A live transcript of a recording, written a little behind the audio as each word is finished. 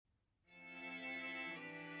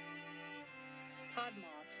pod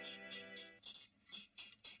moth.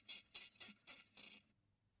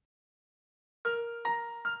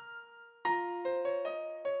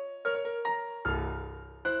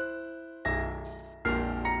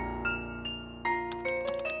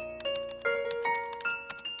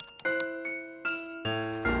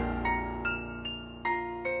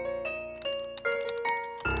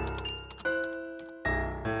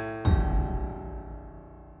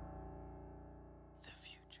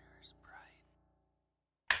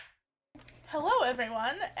 Hello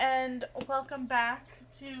everyone, and welcome back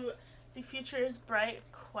to The Future is Bright, ?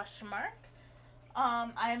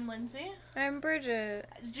 I'm Lindsay. I'm Bridget.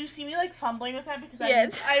 Did you see me, fumbling with that? Because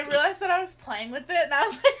Yes. I realized that I was playing with it, and I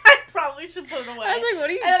was like, I probably should put it away. I was like, what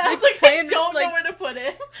are you And then I was like, playing, I don't know where to put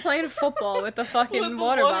it. Playing football with the fucking With the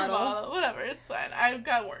water bottle. Whatever, it's fine. I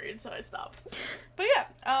got worried, so I stopped. But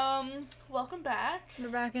yeah, welcome back. We're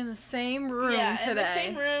back in the same room today. In the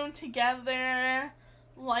same room together.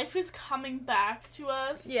 Life is coming back to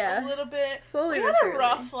us a little bit. Slowly we but had surely. a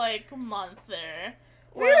rough, month there.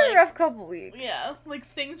 We had a rough couple weeks. Yeah,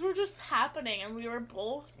 things were just happening, and we were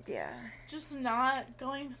both just not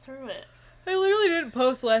going through it. I literally didn't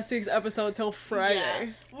post last week's episode till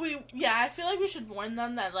Friday. I feel like we should warn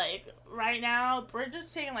them that, right now,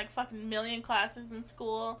 Bridget's taking, fucking million classes in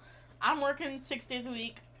school. I'm working 6 days a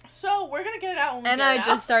week. So, we're gonna get it out when we get it out. And I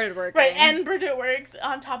just started working. Right, and Bridget works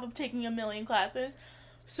on top of taking a million classes.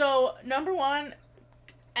 So, number one,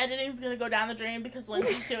 editing's gonna go down the drain because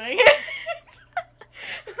Lindsay's doing it.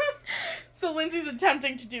 So, Lindsay's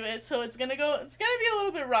attempting to do it, so it's gonna be a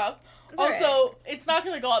little bit rough. Also, It's not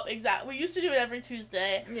gonna go up we used to do it every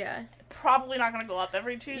Tuesday. Yeah. Probably not gonna go up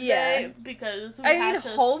every Tuesday because we had to...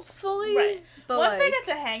 hopefully. Right. But once I get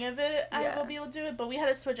the hang of it, I will Yeah. be able to do it, but we had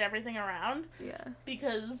to switch everything around. Yeah.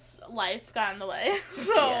 Because life got in the way.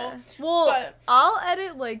 So... Yeah. Well, but, I'll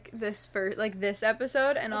edit, this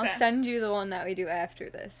episode, and I'll Okay. send you the one that we do after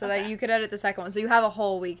this, so Okay. that you could edit the second one, so you have a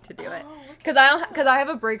whole week to do it. Oh, Because I have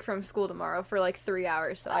a break from school tomorrow for 3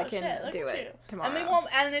 hours, so I can shit, do look at it you. tomorrow.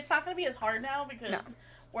 And it's not going to be as hard now because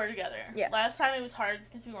we're together. Yeah. Last time it was hard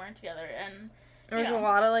because we weren't together, and There was a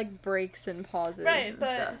lot of breaks and pauses right, and but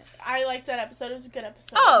stuff. I liked that episode. It was a good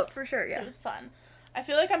episode. Oh, for sure, So yeah. it was fun. I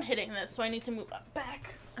feel like I'm hitting this, so I need to move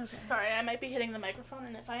back. Okay. Sorry, I might be hitting the microphone,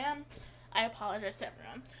 and if I am, I apologize to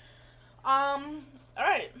everyone. All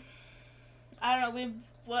right. I don't know.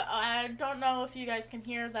 I don't know if you guys can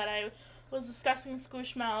hear that I was discussing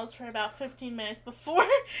Squishmallows for about 15 minutes before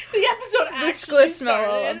the episode The actually Squishmallow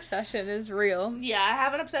started. obsession is real. Yeah, I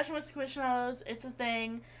have an obsession with Squishmallows. It's a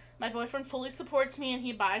thing. My boyfriend fully supports me, and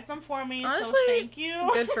he buys them for me, Honestly, so thank you.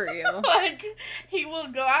 Good for you. He will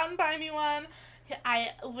go out and buy me one.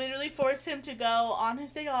 I literally forced him to go on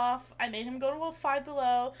his day off. I made him go to a Five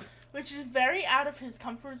Below, which is very out of his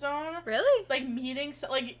comfort zone. Really? Meetings,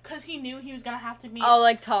 because he knew he was going to have to meet.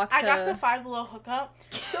 Oh, talk to... I got the Five Below hookup.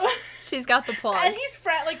 So She's got the plug. And he's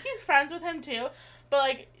friends with him, too.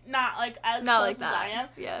 But, not, as Not close like as that. I am.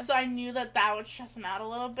 Yeah. So I knew that would stress him out a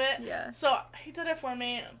little bit. Yeah. So he did it for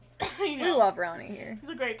me. We love Ronnie here. He's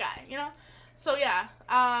a great guy, So yeah,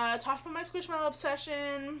 talked about my Squishmallow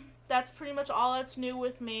obsession. That's pretty much all that's new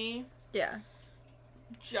with me. Yeah.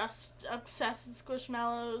 Just obsessed with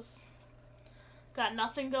Squishmallows. Got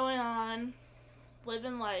nothing going on.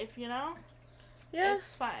 Living life, Yeah.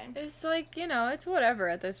 It's fine. It's it's whatever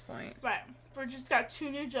at this point. Right. Bridget's got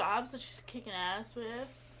 2 new jobs that she's kicking ass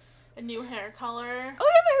with. A new hair color. Oh, yeah,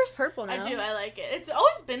 my hair's purple now. I do, I like it. It's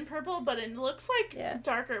always been purple, but it looks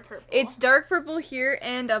darker purple. It's dark purple here,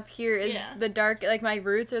 and up here is Yeah. the dark, my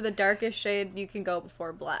roots are the darkest shade you can go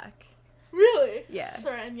before black. Really? Yeah.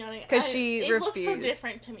 Sorry, I'm yawning. Because she It refused. looks so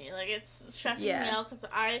different to me. It's stressing me Yeah. out because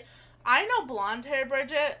I know blonde hair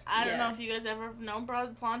Bridget. I don't Yeah. know if you guys ever have known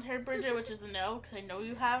blonde hair Bridget, which is a no because I know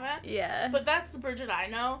you haven't. Yeah. But that's the Bridget I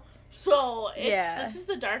know. So Yeah. this is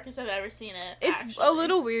the darkest I've ever seen it. It's actually. a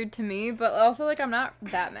little weird to me, but also, I'm not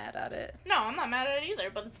that mad at it. No, I'm not mad at it either,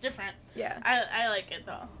 but it's different. Yeah. I like it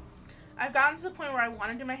though. I've gotten to the point where I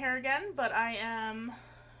want to do my hair again, but I am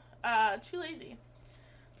too lazy.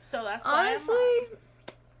 So that's why Honestly,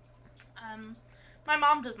 my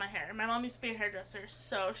mom does my hair. My mom used to be a hairdresser,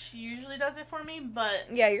 so she usually does it for me, but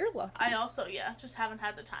yeah, you're lucky. I also, just haven't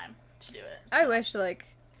had the time to do it. So. I wish,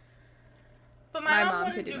 But my my mom mom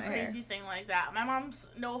wouldn't could do do my crazy hair. thing like that. My mom's,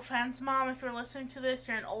 no offense, Mom, if you're listening to this,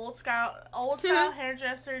 you're an old style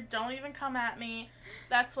hairdresser. Don't even come at me.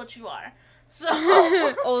 That's what you are.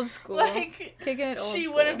 So, old school. Like, kicking it old she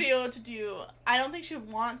school. wouldn't be able to do, I don't think she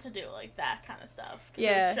would want to do, like, that kind of stuff. Because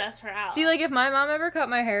it would stress her out. See, like, if my mom ever cut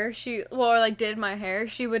my hair, or, like, did my hair,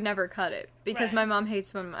 she would never cut it. Because my mom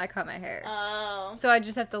hates when I cut my hair. Oh. So I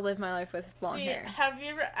just have to live my life with long hair. Have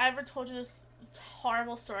you ever told you this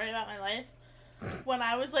horrible story about my life? When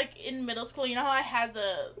I was, like, in middle school, you know how I had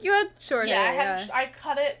the... You had short hair, I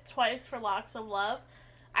cut it twice for Locks of Love.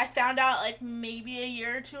 I found out, like, maybe a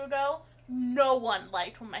year or two ago, no one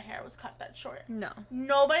liked when my hair was cut that short. No.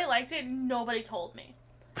 Nobody liked it. Nobody told me.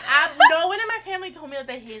 No one in my family told me that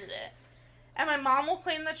they hated it. And my mom will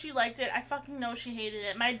claim that she liked it. I fucking know she hated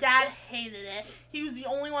it. My dad hated it. He was the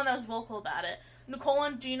only one that was vocal about it. Nicole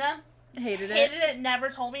and Gina hated it. Never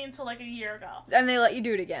told me until, like, a year ago. And they let you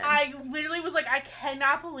do it again. I literally was like, I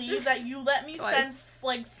cannot believe that you let me spend,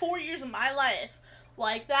 like, 4 years of my life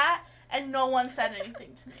like that, and no one said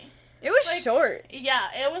anything to me. It was like, short. Yeah,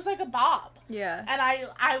 it was like a bob. Yeah. And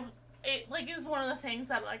it, like, is one of the things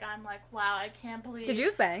that, like, I'm like, wow, I can't believe. Did you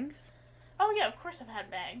have bangs? Oh, yeah, of course I've had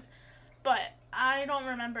bangs. But I don't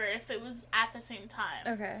remember if it was at the same time.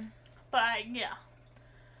 Okay. But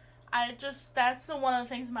that's one of the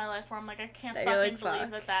things in my life where I'm like, I can't fucking believe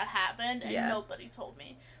that happened, and nobody told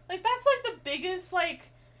me. Like, that's, like, the biggest, like,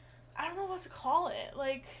 I don't know what to call it.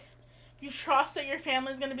 Like, you trust that your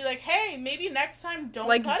family's gonna be like, hey, maybe next time don't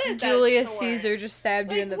cut it that short. Like, Julius Caesar just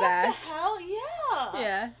stabbed you in the back. What the hell? Yeah.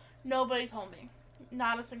 Yeah. Nobody told me.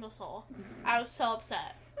 Not a single soul. I was so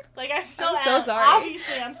upset. Like, I still am. So sorry.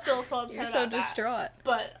 Obviously, I'm still so upset You're about so that. distraught.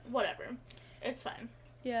 But, whatever. It's fine.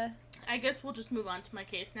 Yeah. I guess we'll just move on to my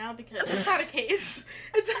case now, because it's not a case.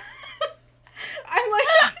 It's... I'm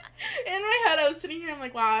like... In my head, I was sitting here, I'm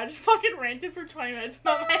like, wow, I just fucking ranted for 20 minutes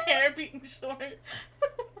about my hair being short.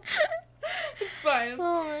 It's fine.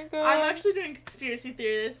 Oh my god. I'm actually doing conspiracy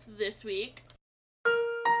theory this week.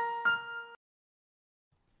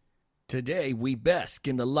 Today, we bask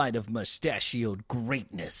in the light of mustachioed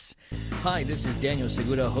greatness. Hi, this is Daniel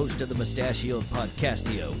Segura, host of the Mustachioed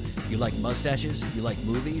Podcastio. You like mustaches? You like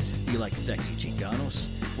movies? You like sexy Chicanos?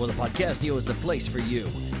 Well, the Podcastio is the place for you.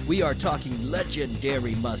 We are talking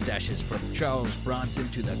legendary mustaches, from Charles Bronson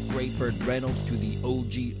to the Great Burt Reynolds to the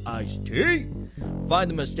OG Ice-T.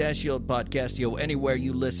 Find the Mustachioed Podcastio anywhere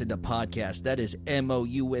you listen to podcasts. That is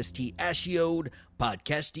MOUST-achioed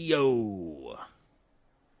Podcastio.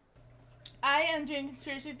 I am doing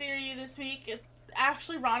conspiracy theory this week. It's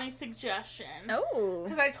actually Ronnie's suggestion. Oh.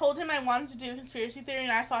 Because I told him I wanted to do conspiracy theory,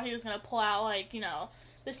 and I thought he was going to pull out, like, you know,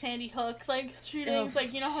 the Sandy Hook, like, shootings.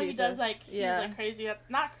 Like, you know how he does, like, he's, like, crazy.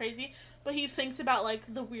 Not crazy, but he thinks about,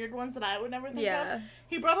 like, the weird ones that I would never think of.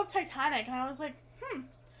 He brought up Titanic, and I was like,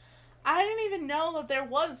 I didn't even know that there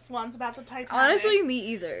was ones about the Titanic. Honestly, me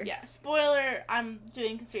either. Yeah, spoiler, I'm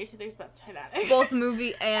doing conspiracy theories about the Titanic. Both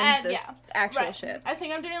movie and the actual ship. I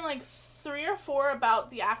think I'm doing, like, 3 or 4 about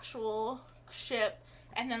the actual ship,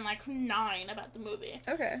 and then, like, 9 about the movie.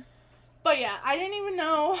 Okay. But, yeah, I didn't even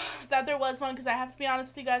know that there was one, because I have to be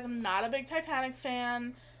honest with you guys, I'm not a big Titanic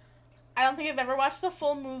fan. I don't think I've ever watched the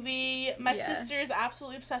full movie. My sister is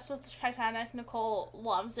absolutely obsessed with Titanic. Nicole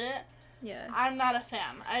loves it. Yeah. I'm not a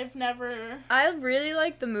fan. I really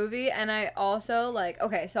like the movie, and I also, like,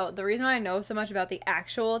 okay, so the reason why I know so much about the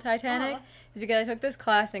actual Titanic is because I took this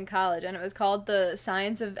class in college, and it was called the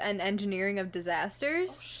Science of and Engineering of Disasters.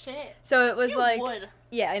 Oh, shit. So it was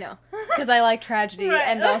Yeah, I know. Because I like tragedy,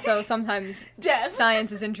 and also sometimes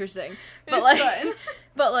science is interesting. But,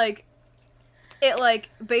 it, like,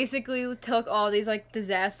 basically took all these, like,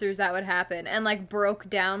 disasters that would happen and, like, broke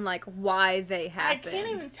down, like, why they happened. I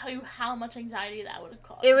can't even tell you how much anxiety that would have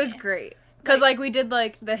caused It was great. Because, like, we did,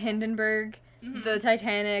 like, the Hindenburg, the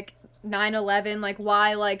Titanic, 9/11, like,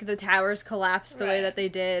 why, like, the towers collapsed the way that they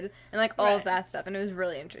did, and, like, all of that stuff, and it was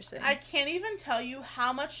really interesting. I can't even tell you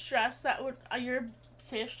how much stress that would... your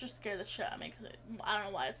fish just scared the shit out of me, because I don't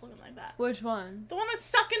know why it's looking like that. Which one? The one that's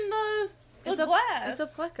stuck in the glass. It's a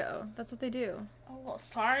pleco. That's what they do. Oh, well,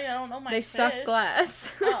 sorry, I don't know my They fish. suck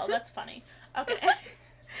glass. Oh, that's funny. Okay.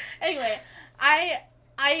 Anyway,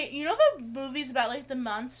 you know the movies about, like, the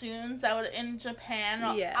monsoons that would in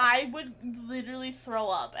Japan? Yeah. I would literally throw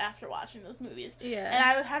up after watching those movies. Yeah. And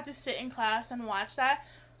I would have to sit in class and watch that.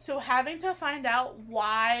 So having to find out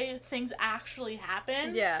why things actually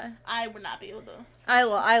happen, I would not be able to.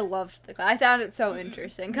 I loved the class. I found it so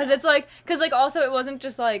interesting. Because it's like, also it wasn't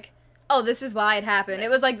just like, oh, this is why it happened. Right. It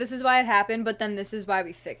was like, this is why it happened, but then this is why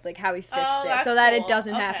we fixed, like, how we fixed it, so that it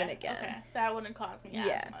doesn't happen again. Okay, that wouldn't cause me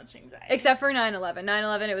as much anxiety. Except for 9/11.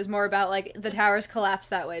 9/11, it was more about, like, the towers collapsed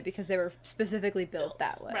that way because they were specifically built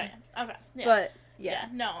that way. Right, okay. Yeah. But,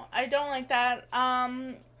 no, I don't like that.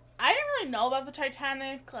 I didn't really know about the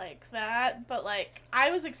Titanic like that, but, like,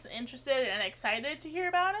 I was interested and excited to hear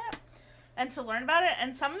about it and to learn about it,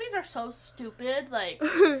 and some of these are so stupid, like,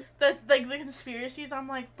 the conspiracies, I'm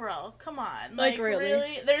like, bro, come on. Like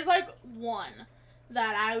really? There's, like, one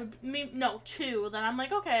that I would, two, that I'm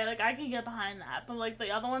like, okay, like, I can get behind that, but, like,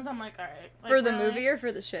 the other ones, I'm like, alright. Like, for the movie or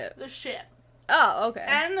for the ship? The ship. Oh, okay.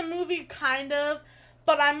 And the movie, kind of.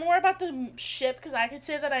 But I'm more about the ship, because I could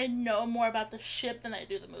say that I know more about the ship than I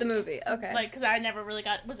do the movie. The movie, okay. Like, because I never really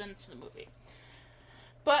was into the movie.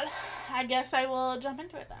 But I guess I will jump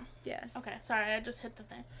into it then. Yeah. Okay, sorry, I just hit the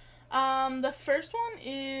thing. The first one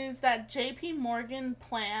is that J.P. Morgan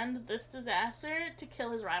planned this disaster to kill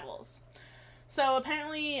his rivals. So,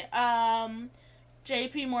 apparently,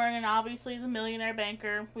 J.P. Morgan obviously is a millionaire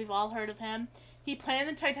banker. We've all heard of him. He planned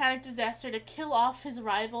the Titanic disaster to kill off his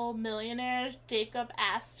rival millionaires, Jacob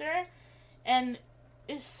Astor and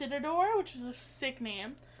Isidore, which is a sick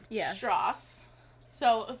name, Strauss.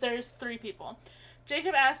 So there's 3 people.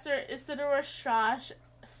 Jacob Astor, Isidore Strauss,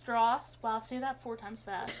 wow, say that 4 times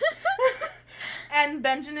fast, and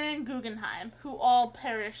Benjamin Guggenheim, who all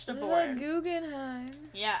perished aboard. Guggenheim.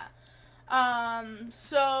 Yeah.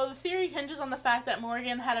 So the theory hinges on the fact that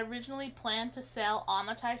Morgan had originally planned to sail on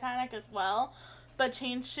the Titanic as well, but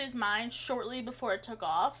changed his mind shortly before it took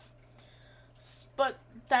off. But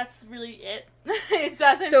that's really it. It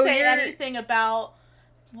doesn't say anything about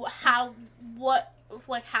how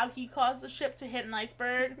he caused the ship to hit an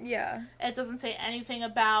iceberg. Yeah. It doesn't say anything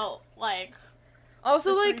about, like,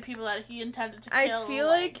 also, the 3 like, people that he intended to kill. I feel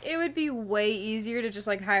like it would be way easier to just,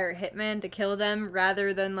 like, hire a hitman to kill them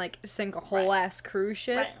rather than, like, sink a whole ass cruise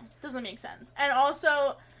ship. Right. Doesn't make sense. And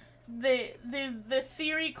also, the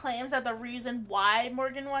theory claims that the reason why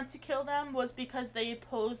Morgan wanted to kill them was because they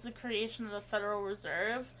opposed the creation of the Federal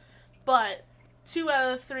Reserve, but 2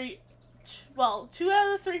 out of the 3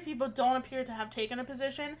 people don't appear to have taken a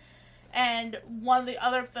position, and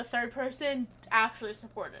the third person actually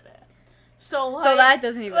supported it. So that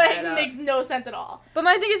doesn't even makes no sense at all. But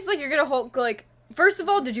my thing is, like, you're gonna like, first of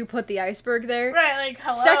all, did you put the iceberg there? Right, like,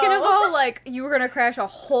 hello. Second of all, like, you were gonna crash a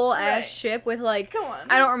whole ass ship with, like, come on.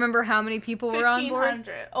 I don't remember how many people were on board.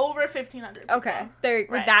 1,500. Over 1,500 people. Okay. There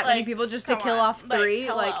were that many people just to kill off 3.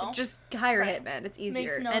 Like, just hire a hitman. It's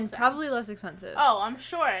easier. Makes no and sense. probably less expensive. Oh, I'm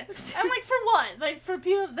sure. And, like, for what? Like, for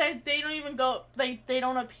people, they don't even go, they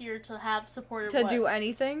don't appear to have supported to do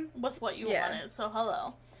anything? With what you wanted, so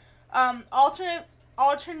hello. Alternative?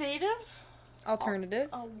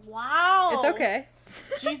 Oh, wow. It's okay.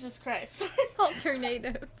 Jesus Christ.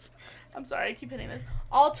 Alternative. I'm sorry, I keep hitting this.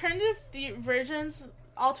 Alternative versions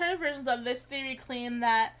of this theory claim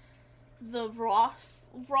that the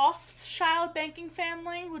Rothschild banking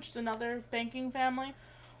family, which is another banking family,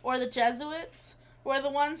 or the Jesuits, were the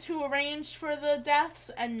ones who arranged for the deaths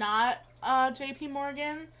and not J.P.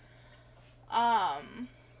 Morgan.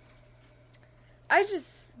 It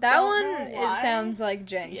sounds like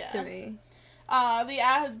jank to me.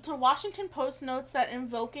 The Washington Post notes that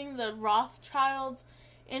invoking the Rothschilds'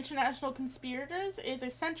 international conspirators is a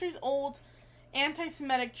centuries-old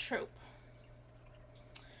anti-Semitic trope,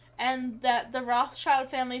 and that the Rothschild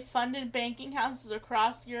family funded banking houses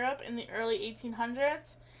across Europe in the early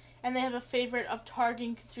 1800s, and they have a favorite of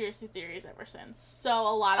targeting conspiracy theories ever since. So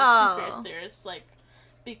a lot of conspiracy theorists, like,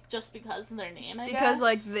 just because of their name, I guess. Because,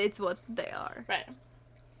 like, it's what they are. Right.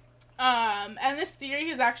 And this theory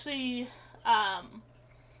is actually,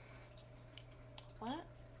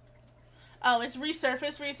 it's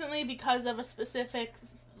resurfaced recently because of a specific,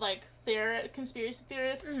 like, conspiracy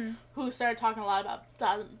theorist who started talking a lot about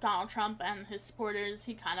Donald Trump and his supporters.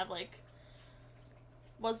 He kind of, like,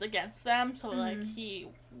 was against them, so, like, he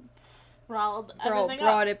brought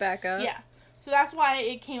it back up. Yeah. So that's why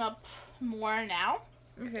it came up more now.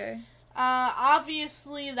 Okay.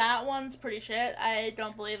 Obviously that one's pretty shit. I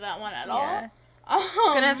don't believe that one at all. I'm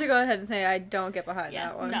gonna have to go ahead and say I don't get behind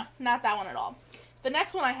that one. No, not that one at all. The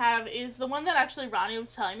next one I have is the one that actually Ronnie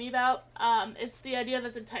was telling me about. It's the idea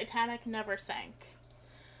that the Titanic never sank.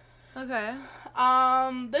 Okay.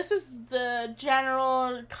 This is the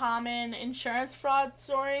general common insurance fraud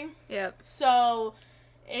story. Yep. So,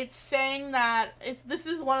 it's saying that this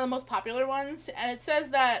is one of the most popular ones, and it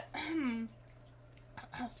says that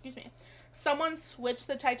excuse me, someone switched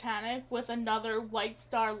the Titanic with another White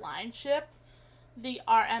Star Line ship, the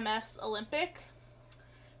RMS Olympic,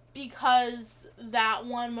 because that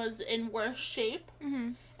one was in worse shape,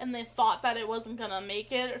 and they thought that it wasn't gonna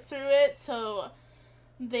make it through it, so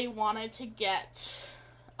they wanted to get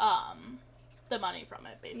the money from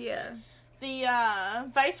it, basically. Yeah. The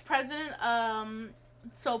vice president,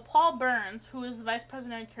 so Paul Burns, who is the vice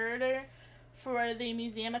president and curator for the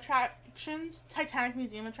museum attractions, Titanic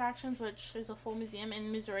Museum Attractions, which is a full museum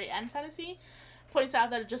in Missouri and Tennessee, points out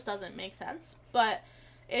that it just doesn't make sense. But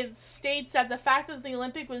it states that the fact that the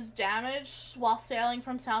Olympic was damaged while sailing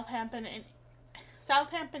from Southampton,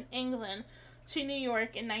 England, to New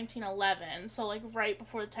York in 1911, so like right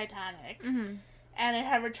before the Titanic, and it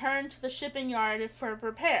had returned to the shipping yard for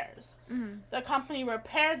repairs. The company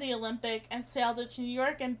repaired the Olympic and sailed it to New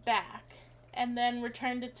York and back, and then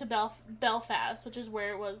returned it to Belfast, which is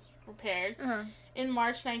where it was repaired, in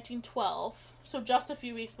March 1912, so just a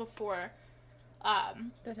few weeks before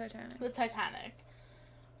the Titanic.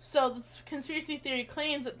 So the conspiracy theory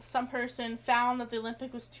claims that some person found that the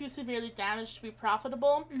Olympic was too severely damaged to be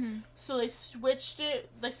profitable, so they switched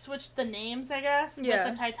the names, I guess, with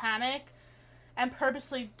the Titanic, and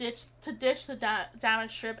purposely ditch the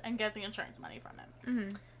damaged ship and get the insurance money from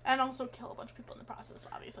it. And also kill a bunch of people in the process,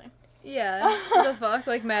 obviously. Yeah, the fuck?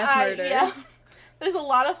 Like mass murder. Yeah. There's a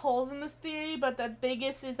lot of holes in this theory, but the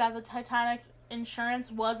biggest is that the Titanic's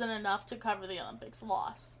insurance wasn't enough to cover the Olympics'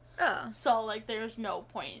 loss. Oh. So, like, there's no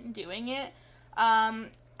point in doing it.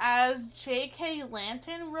 As J.K.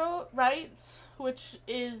 Lanton writes,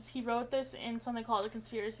 he wrote this in something called The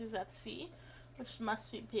Conspiracies at Sea, which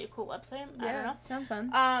must be a cool website. Yeah, I don't know. Sounds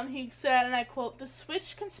fun. He said, and I quote, "The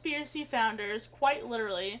Switch conspiracy founders, quite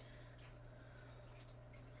literally,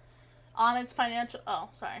 on its financial..." Oh,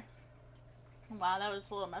 sorry. Wow, that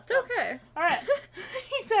was a little messed up. It's okay. Alright.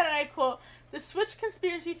 He said, and I quote, "The Switch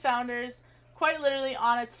conspiracy founders, quite literally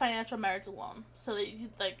on its financial merits alone." So that you,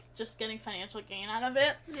 like, just getting financial gain out of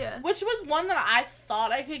it. Yeah. Which was one that I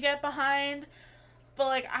thought I could get behind. But,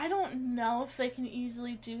 like, I don't know if they can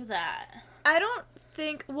easily do that. I don't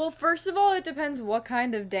think... Well, first of all, it depends what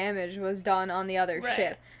kind of damage was done on the other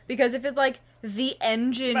ship. Because if it, like, the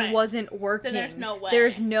engine wasn't working... Then there's no way.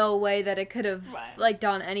 There's no way that it could have, like,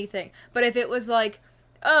 done anything. But if it was, like,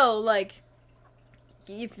 oh, like...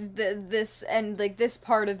 if this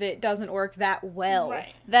part of it doesn't work that well,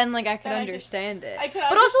 then, like, I could understand it.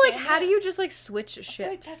 But also, like, how do you just, like, switch ships?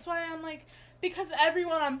 Like, that's why I'm, like, because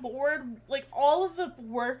everyone on board, like, all of the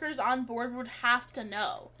workers on board would have to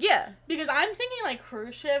know. Yeah. Because I'm thinking, like,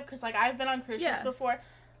 cruise ship, because, like, I've been on cruise ships before.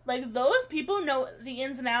 Like, those people know the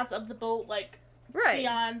ins and outs of the boat, like,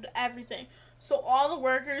 beyond everything. So all the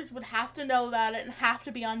workers would have to know about it and have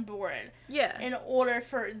to be on board. Yeah. In order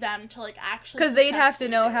for them to, like, actually... Because they'd have to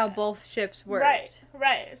know how both ships worked.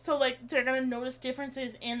 Right. So, like, they're going to notice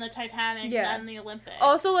differences in the Titanic and the Olympic.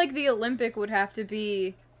 Also, like, the Olympic would have to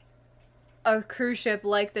be a cruise ship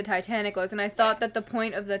like the Titanic was. And I thought that the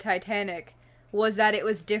point of the Titanic was that it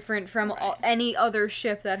was different from any other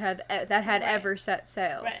ship that had ever set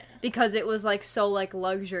sail. Right. Because it was, like, so, like,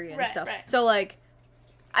 luxury and stuff. Right. So, like...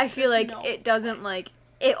 I feel like it doesn't, like,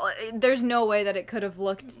 there's no way that it could have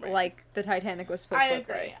looked like the Titanic was supposed to look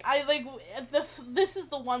like. I agree. This is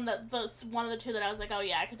the one one of the two that I was like, oh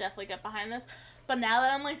yeah, I could definitely get behind this. But now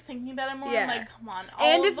that I'm, like, thinking about it more, I'm like, come on.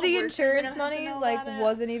 And if the insurance money, like,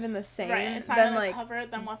 wasn't even the same, it's not then, gonna like, cover it,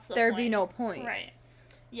 then what's the there'd point? be no point. Right.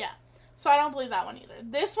 Yeah. So I don't believe that one either.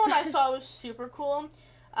 This one I thought was super cool.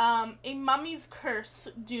 A mummy's curse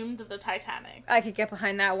doomed the Titanic. I could get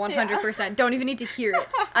behind that 100%. Yeah. Don't even need to hear it.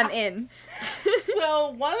 I'm in.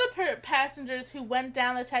 So, one of the passengers who went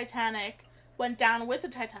down with the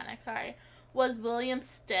Titanic, was William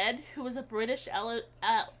Stead, who was a British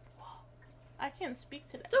I can't speak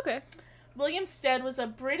today. It's okay. William Stead was a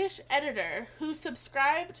British editor who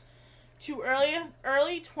subscribed to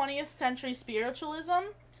early 20th century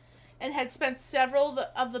spiritualism, and had spent several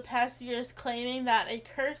of the past years claiming that a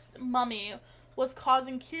cursed mummy was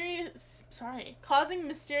causing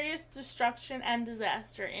mysterious destruction and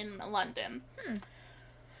disaster in London.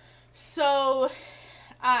 So,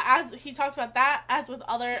 as he talked about that, as with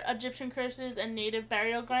other Egyptian curses and native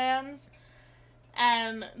burial grounds,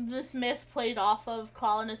 and this myth played off of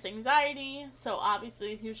colonist anxiety, so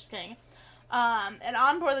obviously he was just kidding. And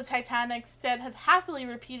on board the Titanic, Stead had happily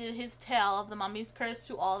repeated his tale of the mummy's curse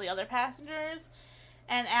to all the other passengers.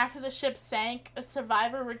 And after the ship sank, a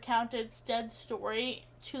survivor recounted Stead's story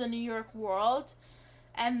to the New York World,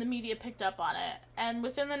 and the media picked up on it. And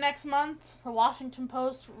within the next month, the Washington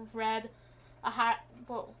Post ran a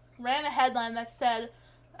headline that said,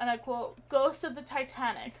 and I quote, "Ghost of the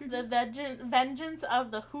Titanic, the vengeance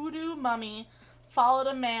of the hoodoo mummy followed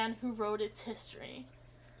a man who wrote its history."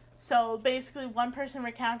 So, basically, one person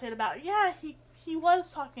recounted about, he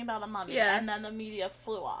was talking about a mummy, and then the media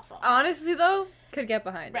flew off of it. Honestly, though, could get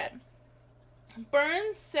behind it.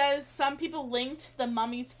 Burns says some people linked the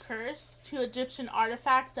mummy's curse to Egyptian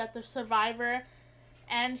artifacts that the survivor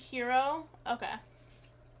and hero... Okay.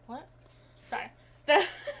 What? Sorry.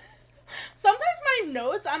 Sometimes my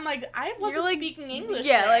notes, I'm like, I wasn't like, speaking English.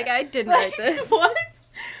 Yeah, there. like, I didn't write this. What?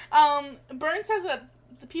 Burns says that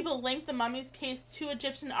the people link the mummy's case to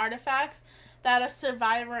Egyptian artifacts that a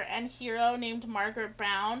survivor and hero named Margaret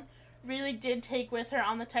Brown really did take with her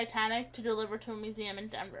on the Titanic to deliver to a museum in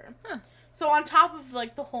Denver. Huh. So on top of,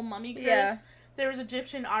 like, the whole mummy curse, there was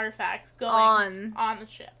Egyptian artifacts going on the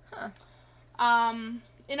ship. Huh.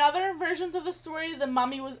 In other versions of the story, the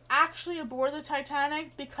mummy was actually aboard the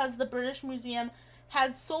Titanic because the British Museum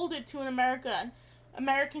had sold it to an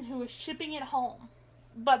American who was shipping it home.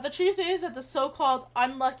 But the truth is that the so-called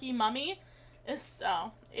unlucky mummy is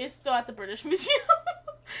still at the British Museum.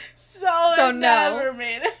 so it never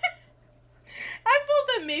made it. I felt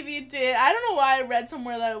that maybe it did. I don't know why I read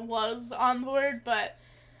somewhere that it was on board, but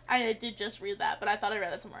I did just read that, but I thought I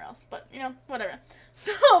read it somewhere else. But, whatever.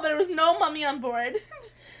 So, there was no mummy on board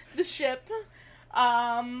the ship.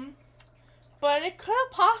 But it could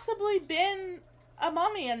have possibly been a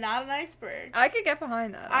mummy and not an iceberg. I could get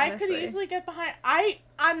behind that, honestly. I could easily get behind...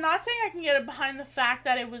 I'm not saying I can get it behind the fact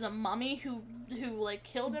that it was a mummy who like,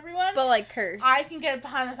 killed everyone. But, like, cursed. I can get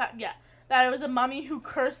behind the fact, that it was a mummy who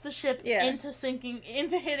cursed the ship into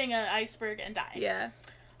hitting an iceberg and dying. Yeah.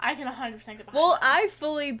 I can 100% get behind that. I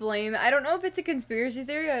fully blame... I don't know if it's a conspiracy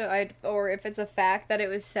theory or if it's a fact that it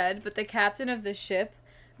was said, but the captain of the ship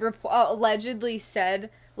allegedly said,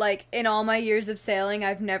 like, in all my years of sailing,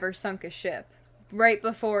 I've never sunk a ship. Right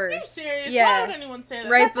before... Are you serious? Yeah. Why would anyone say that?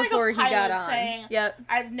 Right That's before like a he got on. Saying, yep.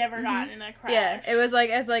 I've never gotten in a crash. Yeah, it was like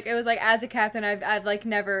as a captain, I've like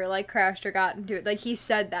never like crashed or gotten to it. Like he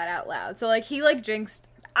said that out loud. So like he like jinxed.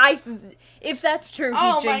 If that's true,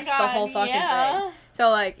 he jinxed the whole fucking thing. So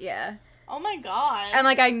like yeah. Oh my god. And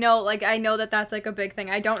like I know that that's like a big thing.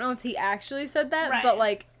 I don't know if he actually said that, but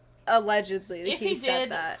like allegedly if he said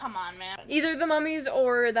did, that. Come on, man. Either the mummies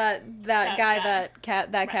or that guy that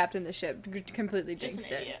captained the ship completely jinxed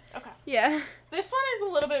Just an idiot. it. Okay. Yeah. This one is a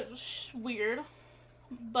little bit weird,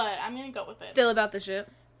 but I'm gonna go with it. Still about the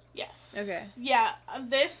ship? Yes. Okay. Yeah,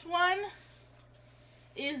 this one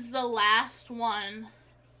is the last one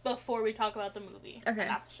before we talk about the movie. Okay.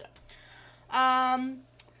 Not the ship.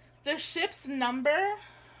 The ship's number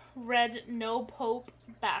read "No Pope"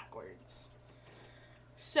 backwards.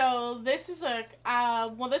 So this is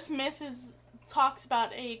this myth talks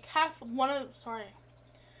about a Catholic.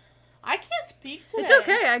 I can't speak today. It's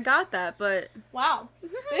okay, I got that, but... Wow.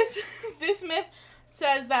 This myth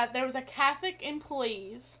says that there was a Catholic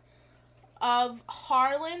employees of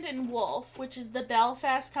Harland and Wolff, which is the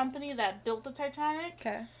Belfast company that built the Titanic,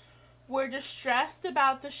 were distressed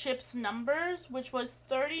about the ship's numbers, which was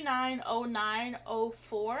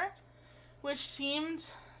 390904, which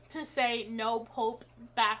seemed to say "No Pope"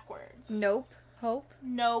 backwards. Nope. Hope?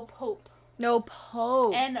 No Pope. No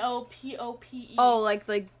Pope. Nopope. Oh, like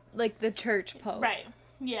the church Pope. Right.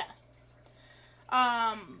 Yeah.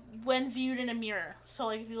 When viewed in a mirror. So,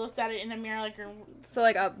 like, if you looked at it in a mirror, like, you're... So,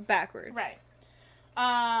 like, up backwards. Right.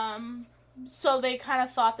 So they kind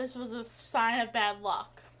of thought this was a sign of bad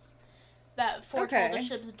luck. That foretold the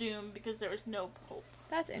ship's doom because there was no Pope.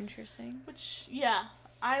 That's interesting. Which, yeah.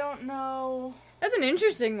 I don't know... That's an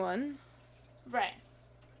interesting one. Right.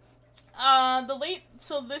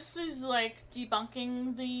 So this is, like,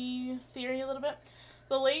 debunking the theory a little bit.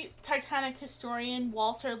 The late Titanic historian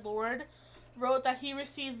Walter Lord wrote that he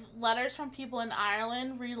received letters from people in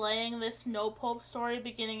Ireland relaying this no Pope story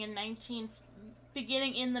beginning in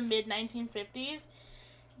the mid 1950s.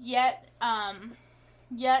 Yet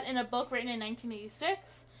in a book written in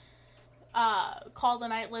 1986 called "The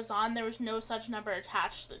Night Lives On," there was no such number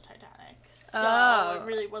attached to the Titanic. So it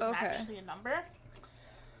really wasn't actually a number.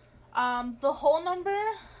 The whole number,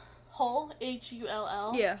 hull,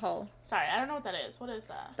 Hull. Yeah, hull. Sorry, I don't know what that is. What is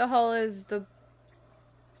that? The hull is the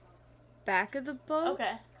back of the boat?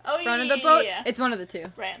 Okay. Oh, front of the boat? Yeah. It's one of the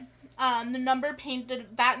two. Right. The number painted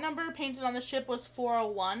on the ship was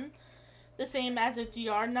 401, the same as its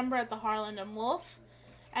yard number at the Harland and Wolff,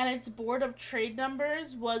 and its Board of Trade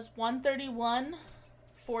numbers was 131,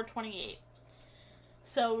 428.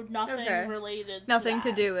 So nothing related. Nothing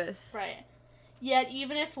to to do with. Right. Yet,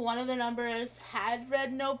 even if one of the numbers had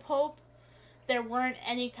read "No Pope," there weren't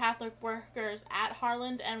any Catholic workers at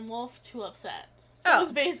Harland and Wolff too upset. So it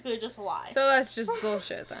was basically just a lie. So that's just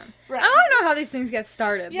bullshit then. Right. I don't know how these things get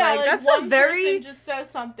started. Yeah, like that's one a very person just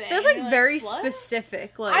says something. That's like very what?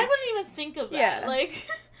 specific. Like I wouldn't even think of that. Yeah. Like,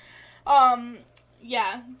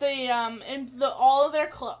 yeah, all of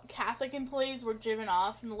their Catholic employees were driven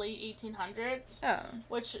off in the late 1800s. Oh.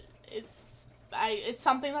 Which is it's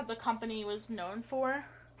something that the company was known for.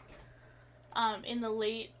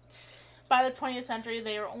 By the 20th century,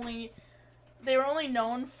 they were only they were only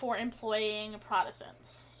known for employing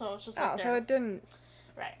Protestants. So it's just like so it didn't...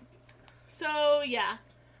 Right. So, yeah.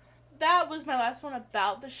 That was my last one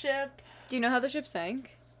about the ship. Do you know how the ship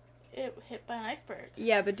sank? It hit by an iceberg.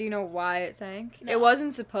 Yeah, but do you know why it sank? No. It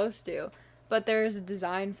wasn't supposed to, but there's a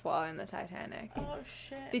design flaw in the Titanic. Oh,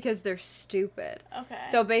 shit. Because they're stupid. Okay.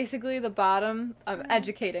 So basically the bottom... I'm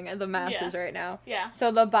educating the masses right now. Yeah.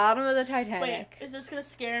 So the bottom of the Titanic... Wait, is this going to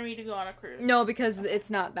scare me to go on a cruise? No, because it's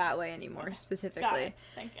not that way anymore, specifically. Got it.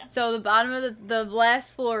 Thank you. So the bottom of the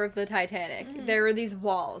last floor of the Titanic, there were these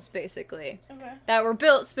walls, basically, that were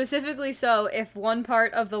built specifically so if one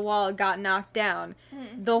part of the wall got knocked down,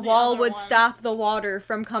 the wall would stop the water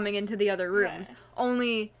from coming into the other rooms. Right.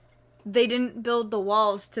 Only they didn't build the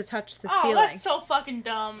walls to touch the ceiling. That's so fucking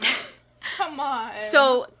dumb. Come on.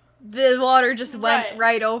 So the water just went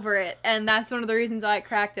right over it, and that's one of the reasons why it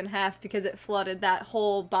cracked in half, because it flooded that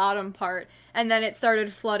whole bottom part, and then it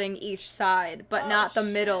started flooding each side, but not the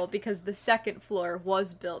middle, because the second floor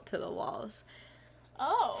was built to the walls.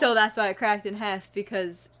 Oh. So that's why it cracked in half,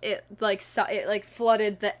 because it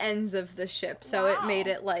flooded the ends of the ship, so it made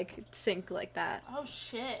it sink like that. Oh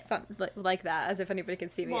shit. Like that, as if anybody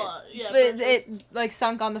could see me. Well, yeah, it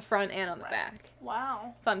sunk on the front and on the back.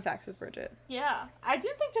 Wow. Fun facts with Bridget. Yeah. I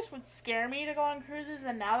didn't think this would scare me to go on cruises,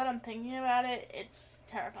 and now that I'm thinking about it, it's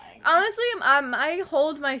terrifying. Honestly, I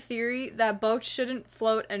hold my theory that boats shouldn't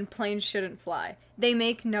float and planes shouldn't fly. They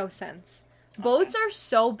make no sense. Boats are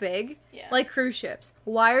so big, like cruise ships.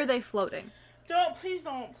 Why are they floating? Please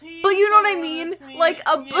don't. But you know what I mean? Like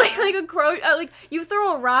a crow. You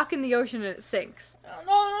throw a rock in the ocean and it sinks.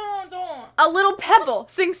 No, don't. A little pebble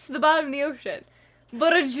sinks to the bottom of the ocean,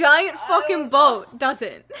 but a giant fucking boat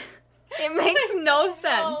doesn't. It makes no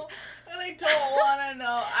sense. And I don't want to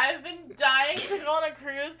know. I've been dying to go on a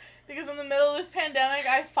cruise because in the middle of this pandemic,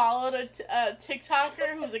 I followed a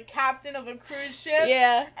TikToker who's a captain of a cruise ship.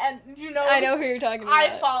 Yeah. And I know who you're talking about. I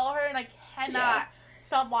follow her and I cannot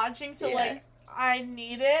stop watching. So I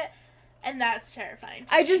need it, and that's terrifying.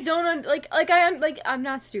 I just don't I'm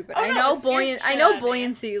not stupid. I know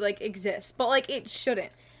buoyancy exists, but it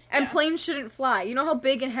shouldn't. And planes shouldn't fly. You know how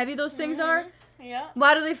big and heavy those things are? Yeah.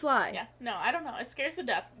 Why do they fly? Yeah. No, I don't know. It scares the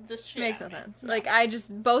death. This shit makes no sense. No.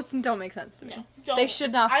 Boats don't make sense to me. No, they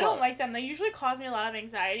should not float. I don't like them. They usually cause me a lot of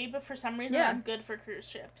anxiety, but for some reason I'm good for cruise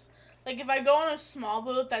ships. Like if I go on a small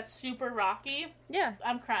boat that's super rocky,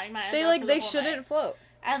 I'm crying my eyes out. They shouldn't float.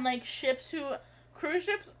 And cruise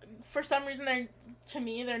ships, for some reason they're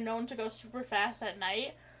known to go super fast at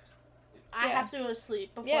night. I have to go to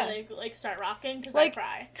sleep before they start rocking because I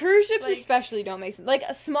cry. Cruise ships especially don't make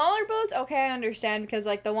sense. Smaller boats, okay, I understand, because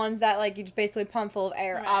the ones that you just basically pump full of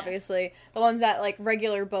air, obviously. The ones that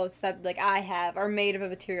regular boats that I have are made of a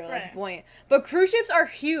material that's buoyant. But cruise ships are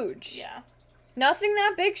huge. Yeah. Nothing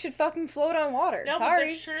that big should fucking float on water. No, Sorry. but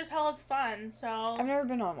they're sure as hell is fun, so... I've never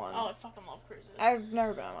been on one. Oh, I fucking love cruises. I've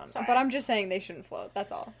never been on one. Sorry. But I'm just saying they shouldn't float.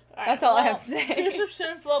 That's all. That's all I have to say. Cruise ships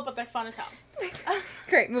shouldn't float, but they're fun as hell.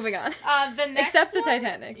 Great, moving on. The next Except the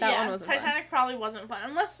Titanic. That one wasn't Titanic probably wasn't fun.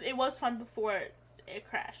 Unless it was fun before it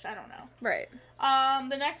crashed. I don't know. Right.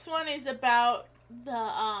 The next one is about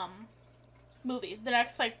the, movie. The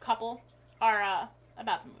next, couple are,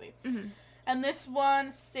 about the movie. Mm-hmm. And this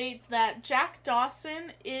one states that Jack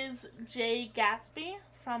Dawson is Jay Gatsby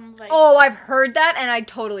from, Oh, I've heard that, and I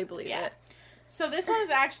totally believe it. So this one is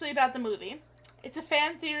actually about the movie. It's a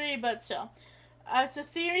fan theory, but still. It's a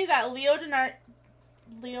theory that Leo DiCaprio.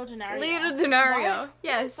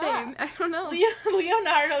 Yeah, same. I don't know.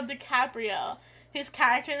 Leonardo DiCaprio, his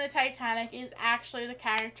character in the Titanic, is actually the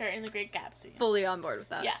character in The Great Gatsby. Fully on board with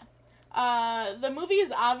that. Yeah. The movie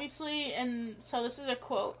is obviously, and so this is a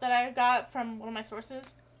quote that I got from one of my sources.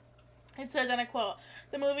 It says, and I quote,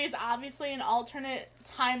 "The movie is obviously an alternate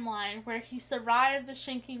timeline where he survived the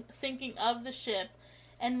sinking of the ship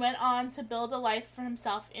and went on to build a life for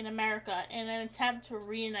himself in America in an attempt to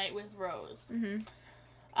reunite with Rose." Mm-hmm.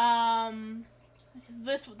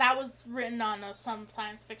 That was written on some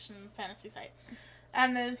science fiction fantasy site.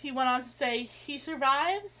 And then he went on to say, he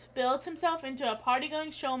survives, builds himself into a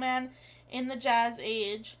party-going showman in the jazz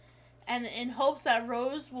age, and in hopes that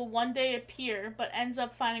Rose will one day appear, but ends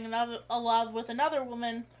up finding a love with another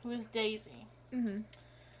woman who is Daisy. Mm-hmm.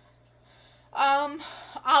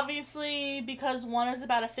 Obviously, because one is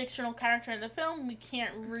about a fictional character in the film, we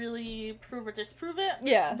can't really prove or disprove it.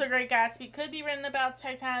 Yeah. The Great Gatsby could be written about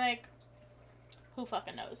Titanic. Who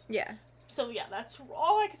fucking knows? Yeah. So, yeah, that's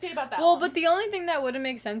all I can say about that one. Well, but the only thing that wouldn't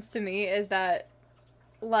make sense to me is that,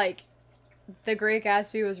 The Great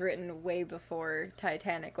Gatsby was written way before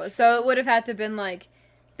Titanic was. So it would have had to been,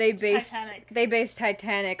 they based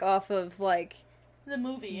Titanic off of, The the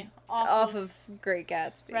movie off of Great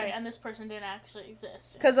Gatsby. Right, and this person didn't actually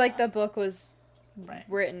exist. Because, like, the book was right.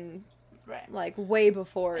 written, right. like, way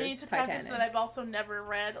before I need to Titanic. preface that I've also never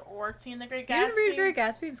read or seen The Great Gatsby. You didn't read Great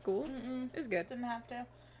Gatsby in school? Mm-mm. It was good. Didn't have to.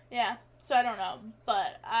 Yeah, so I don't know,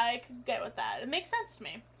 but I could get with that. It makes sense to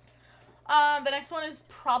me. The next one is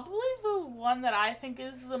probably the one that I think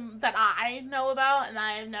is that I know about, and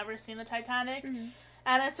I have never seen the Titanic. Mm-hmm.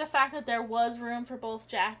 And it's the fact that there was room for both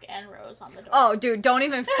Jack and Rose on the door. Oh, dude, don't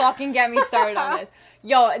even fucking get me started on this.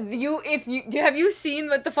 Yo, have you seen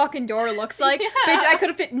what the fucking door looks like? Yeah. Bitch, I could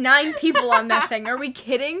have fit 9 people on that thing. Are we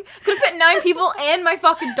kidding? Could have fit 9 people and my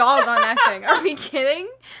fucking dog on that thing. Are we kidding?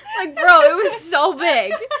 Like, bro, it was so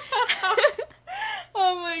big.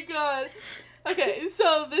 Oh my god. Okay,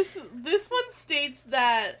 so this one states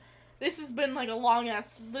that this has been like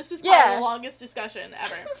this is probably the longest discussion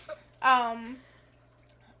ever.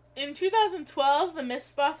 In 2012, the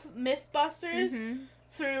Mythbusters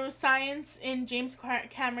threw science in James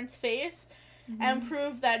Cameron's face and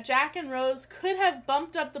proved that Jack and Rose could have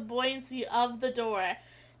bumped up the buoyancy of the door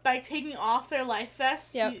by taking off their life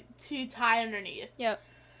vests to tie underneath. Yep.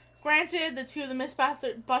 Granted, the two of the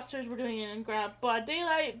Mythbusters were doing it in broad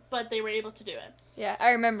daylight, but they were able to do it. Yeah, I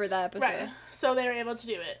remember that episode. Right, so they were able to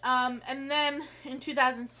do it. And then in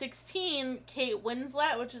 2016, Kate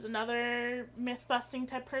Winslet, which is another myth-busting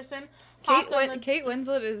type person, Kate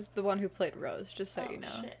Winslet is the one who played Rose, just so you know.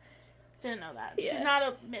 Shit. Didn't know that. Yeah. She's not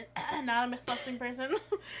a myth-busting person.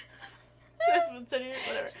 That's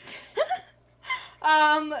whatever.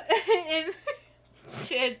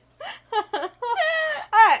 Shit.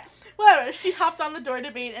 Alright, whatever. She hopped on the door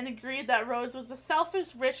debate and agreed that Rose was a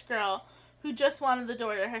selfish rich girl who just wanted the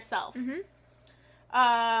door to herself.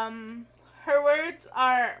 Her words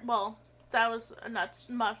are, well, that was a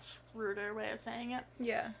much ruder way of saying it.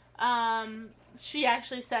 Yeah. She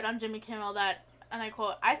actually said on Jimmy Kimmel that, and I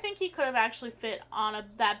quote, "I think he could have actually fit on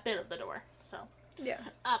that bit of the door." So, yeah,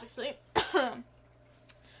 obviously. And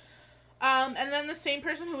then the same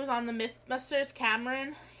person who was on the Mythbusters,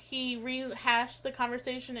 Cameron, he rehashed the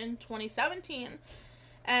conversation in 2017,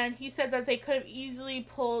 and he said that they could have easily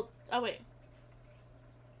pulled... Oh, wait.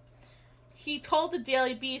 He told the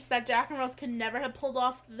Daily Beast that Jack and Rose could never have pulled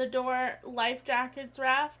off the door life jackets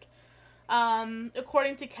raft.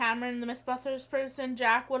 According to Cameron, the Mythbusters person,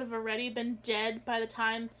 Jack would have already been dead by the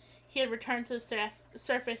time he had returned to the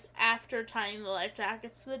surface after tying the life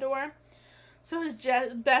jackets to the door. So his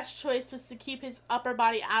best choice was to keep his upper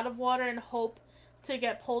body out of water and hope to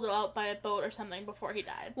get pulled out by a boat or something before he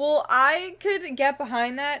died. Well, I could get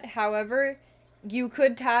behind that. However, you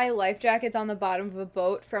could tie life jackets on the bottom of a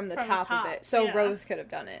boat from the top of it. So Rose could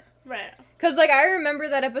have done it. Right. Because, like, I remember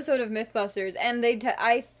that episode of Mythbusters, and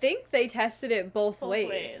I think they tested it both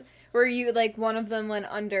ways. Where you, like, one of them went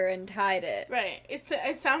under and tied it. Right.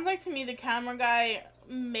 It sounds like to me the camera guy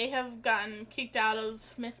may have gotten kicked out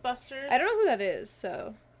of Mythbusters. I don't know who that is,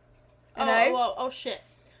 so... Oh, shit.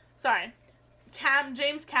 Sorry.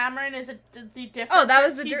 James Cameron is the different... Oh, that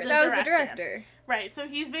was the director. Right, so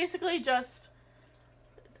he's basically just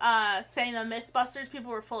saying that Mythbusters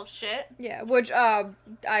people were full of shit. Yeah, which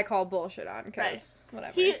I call bullshit on, because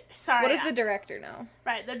whatever. What does the director know?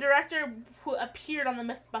 Right, the director who appeared on the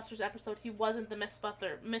Mythbusters episode, he wasn't the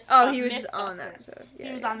Mythbuster. He was just on that episode. Yeah,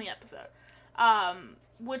 he was on the episode.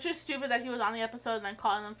 Which is stupid that he was on the episode and then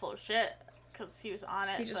calling them full of shit, because he was on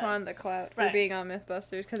it. He just wanted the clout for being on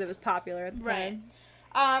Mythbusters, because it was popular at the time.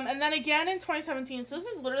 And then again in 2017, so this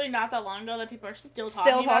is literally not that long ago that people are still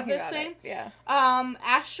talking about this thing. Yeah.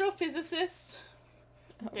 Astrophysicist,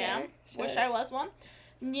 wish I was one,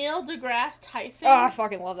 Neil deGrasse Tyson. Oh, I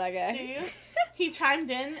fucking love that guy. Do you? He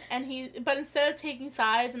chimed in, but instead of taking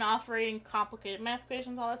sides and offering complicated math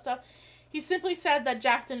equations, all that stuff, he simply said that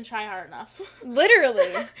Jack didn't try hard enough.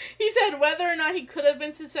 Literally. He said whether or not he could have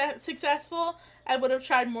been successful, I would have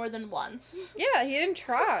tried more than once. Yeah, he didn't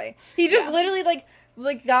try. He just literally,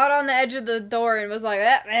 like got on the edge of the door and was like,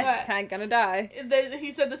 ain't gonna die.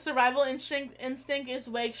 He said the survival instinct is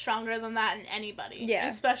way stronger than that in anybody. Yeah.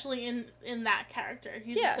 Especially in that character.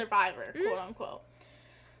 He's a survivor, quote unquote.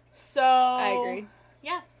 So... I agree.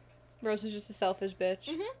 Yeah. Rose is just a selfish bitch.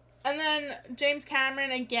 Mm-hmm. And then James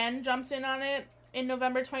Cameron again jumps in on it in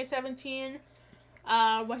November 2017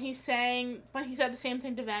 when he said the same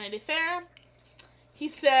thing to Vanity Fair. He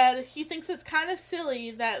said he thinks it's kind of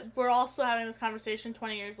silly that we're all still having this conversation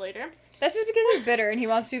 20 years later. That's just because he's bitter and he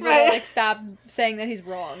wants people to stop saying that he's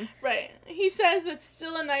wrong. Right. He says it's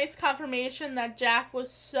still a nice confirmation that Jack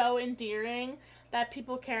was so endearing that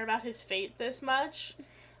people care about his fate this much.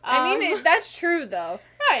 I mean, that's true though.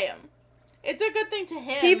 Right. It's a good thing to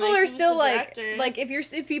him. People like, are he was still the like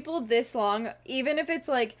director. if people this long, even if it's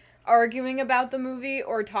like arguing about the movie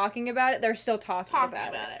or talking about it, they're still talking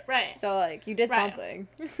about it. Right. So like you did Right. something.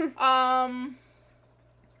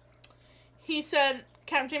 He said,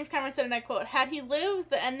 James Cameron said, and I quote, "Had he lived,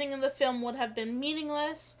 the ending of the film would have been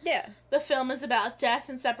meaningless. Yeah. The film is about death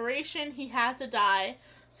and separation. He had to die.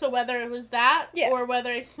 So whether it was that or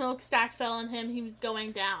whether a smokestack fell on him, he was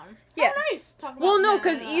going down." Yeah. Oh, nice. Talk about Well, no, that.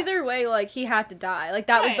 because either way, like, he had to die. Like,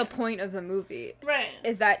 that was the point of the movie. Right.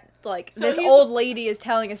 Is that, like, So this old lady is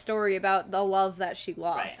telling a story about the love that she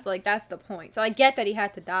lost. Right. Like, that's the point. So I get that he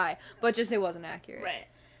had to die, but just it wasn't accurate. Right.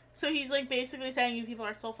 So he's, like, basically saying you people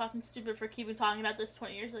are so fucking stupid for keeping talking about this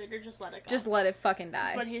 20 years later. Just let it go. Just let it fucking die.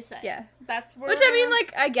 That's what he's saying. Yeah. That's where Which, I mean,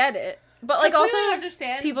 like, I get it. But, like, also,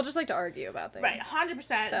 understand. people just like to argue about things. Right,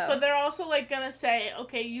 100%. So. But they're also, like, gonna say,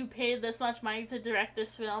 okay, you paid this much money to direct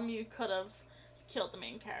this film, you could have killed the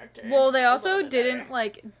main character. Well, they also didn't, better.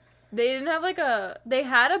 like, they didn't have, like, they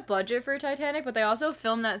had a budget for Titanic, but they also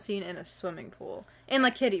filmed that scene in a swimming pool. In,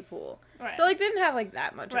 like, kiddie pool. Right. So, like, they didn't have, like,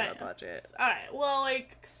 that much of a budget. Alright, well,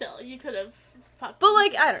 like, still, you could have... But,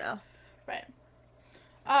 like, I don't know. Right.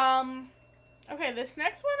 Okay, this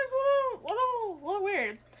next one is a little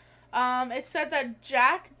weird. It said that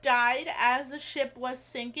Jack died as the ship was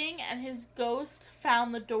sinking, and his ghost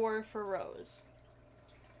found the door for Rose.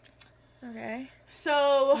 Okay.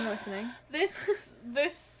 So... I'm listening. This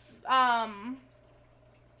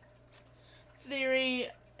theory...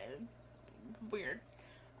 weird.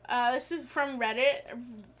 This is from Reddit.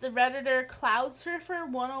 The Redditor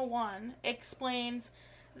Cloudsurfer101 explains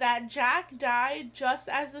that Jack died just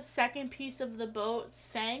as the second piece of the boat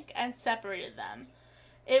sank and separated them.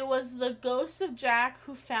 It was the ghost of Jack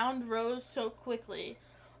who found Rose so quickly,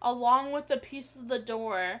 along with the piece of the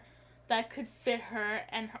door that could fit her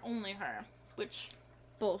and only her, which...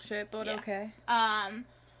 Bullshit, but okay.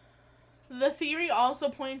 The theory also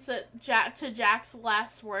points that Jack's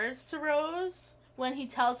last words to Rose when he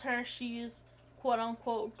tells her she's,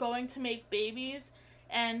 quote-unquote, going to make babies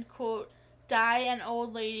and, quote, die an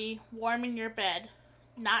old lady warm in your bed.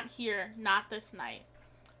 Not here, not this night.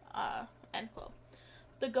 End quote.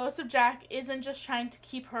 The ghost of Jack isn't just trying to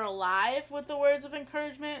keep her alive with the words of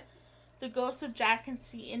encouragement. The ghost of Jack can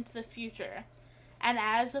see into the future. And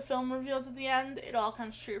as the film reveals at the end, it all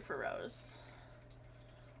comes true for Rose.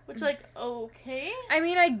 Which, like, okay. I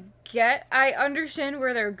mean, I understand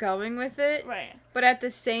where they're going with it. Right. But at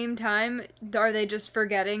the same time, are they just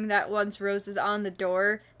forgetting that once Rose is on the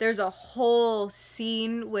door, there's a whole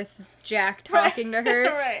scene with Jack talking to her.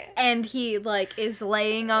 Right. And he, like, is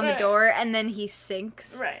laying on the door, and then he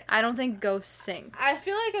sinks. Right. I don't think ghosts sink. I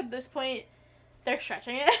feel like at this point, they're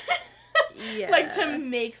stretching it. Yeah. Like, to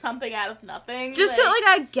make something out of nothing. Just that, like,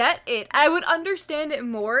 I get it. I would understand it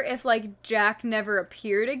more if, like, Jack never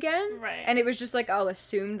appeared again. Right. And it was just, like,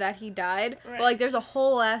 assumed that he died. Right. But, like, there's a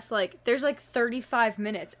whole ass, like, there's, like, 35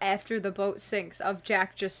 minutes after the boat sinks of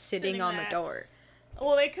Jack just sitting on there. the door.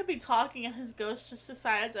 Well, they could be talking and his ghost just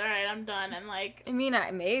decides, alright, I'm done. And, like... I mean,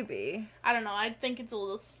 maybe. I don't know. I think it's a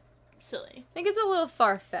little silly. I think it's a little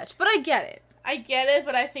far-fetched, but I get it. I get it,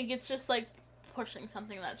 but I think it's just, like, pushing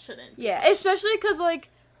something that shouldn't. Yeah, especially because, like,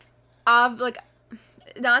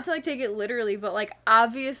 not to, like, take it literally, but, like,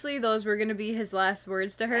 obviously those were gonna be his last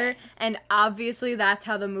words to her, Right. and obviously that's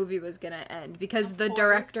how the movie was gonna end, because Of the course.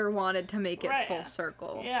 director wanted to make it Right. full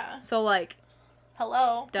circle. Yeah. So, like,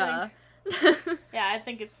 Hello. duh. Yeah, I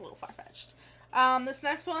think it's a little far-fetched. This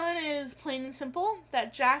next one is plain and simple,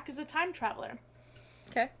 that Jack is a time traveler.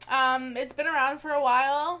 Okay. It's been around for a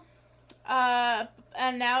while,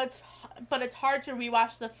 and now it's hard to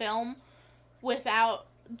rewatch the film without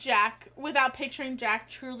picturing Jack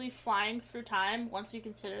truly flying through time once you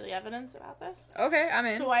consider the evidence about this. Okay, I'm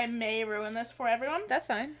in. So I may ruin this for everyone. That's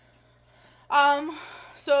fine.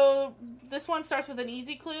 So this one starts with an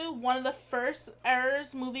easy clue. One of the first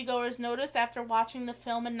errors moviegoers noticed after watching the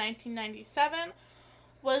film in 1997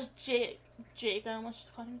 was Jake, I almost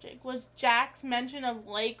just called him Jake, was Jack's mention of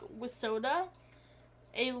Lake Wissota,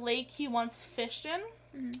 a lake he once fished in.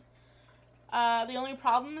 Mm-hmm. The only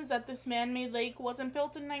problem is that this man-made lake wasn't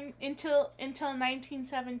built until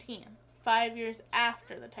 1917, 5 years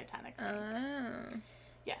after the Titanic sank. Oh.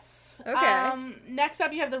 Yes. Okay. Next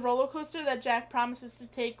up, you have the roller coaster that Jack promises to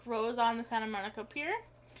take Rose on the Santa Monica Pier.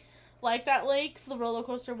 Like that lake, the roller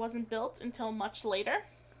coaster wasn't built until much later.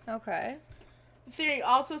 Okay. The theory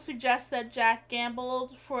also suggests that Jack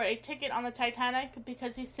gambled for a ticket on the Titanic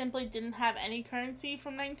because he simply didn't have any currency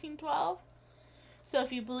from 1912. So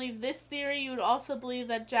if you believe this theory, you would also believe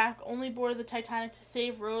that Jack only boarded the Titanic to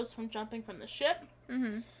save Rose from jumping from the ship.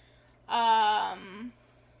 Mm-hmm.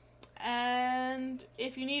 And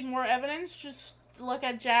if you need more evidence, just look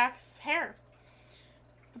at Jack's hair.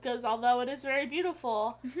 Because although it is very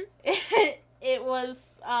beautiful, it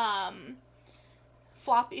was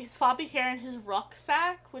his floppy hair and his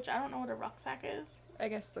rucksack, which I don't know what a rucksack is. I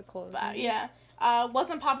guess the clothes. But, yeah.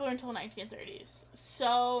 Wasn't popular until 1930s.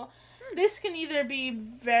 So this can either be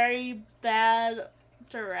very bad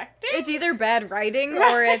directing. It's either bad writing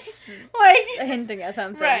or it's like hinting at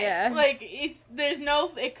something. Right. Yeah. Like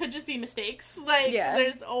it could just be mistakes. Like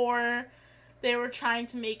or they were trying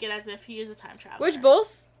to make it as if he is a time traveler. Which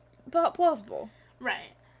both plausible.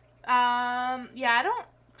 Right. Yeah,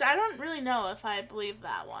 I don't really know if I believe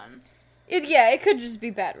that one. It could just be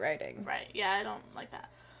bad writing. Right. Yeah, I don't like that.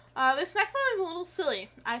 This next one is a little silly,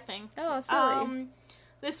 I think. Oh, silly.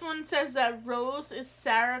 This one says that Rose is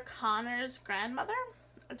Sarah Connor's grandmother.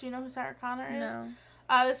 Do you know who Sarah Connor is? No.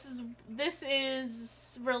 This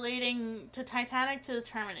is relating to Titanic to the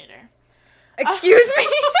Terminator. Excuse me?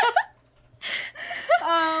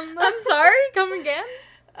 I'm sorry, come again?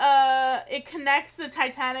 It connects the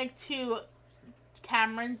Titanic to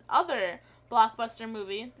Cameron's other blockbuster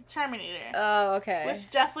movie, The Terminator. Oh, okay. Which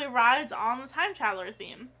definitely rides on the time traveler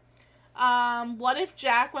theme. What if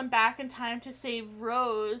Jack went back in time to save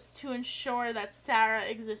Rose to ensure that Sarah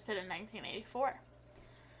existed in 1984?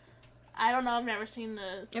 I don't know, I've never seen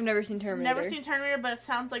this. I've never seen Terminator. Never seen Terminator, but it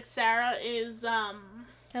sounds like Sarah is, Sounds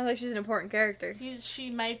like she's an important character. She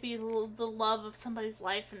might be the love of somebody's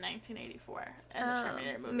life in 1984 in the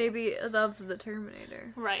Terminator movie. Maybe love the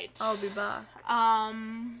Terminator. Right. I'll be back.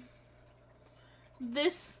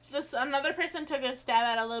 This another person took a stab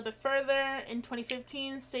at it a little bit further in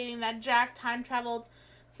 2015, stating that Jack time traveled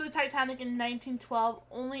to the Titanic in 1912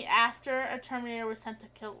 only after a Terminator was sent to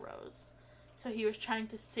kill Rose. So he was trying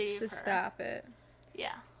to save her. To stop it.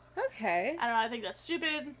 Yeah. Okay. I don't know, I think that's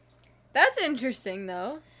stupid. That's interesting,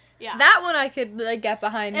 though. Yeah. That one I could, get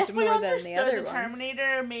behind more than the other ones. If we understood the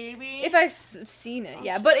Terminator, maybe. If I've seen it,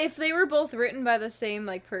 yeah. But if they were both written by the same,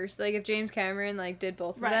 person, if James Cameron, did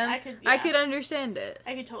both of them, I could understand it.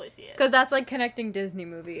 I could totally see it. Because that's, connecting Disney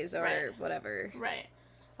movies or whatever. Right.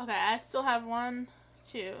 Okay, I still have 1,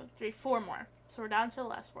 2, 3, 4 more. So we're down to the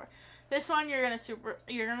last 4. This one you're gonna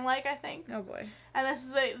like, I think. Oh boy. And this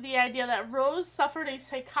is the idea that Rose suffered a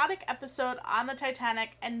psychotic episode on the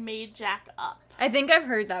Titanic and made Jack up. I think I've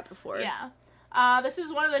heard that before. Yeah. This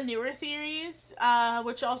is one of the newer theories,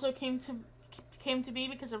 which also came to be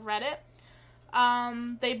because of Reddit.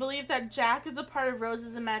 They believe that Jack is a part of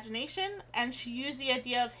Rose's imagination, and she used the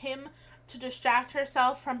idea of him to distract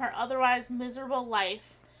herself from her otherwise miserable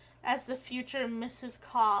life as the future Mrs.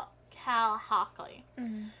 Cal Hockley.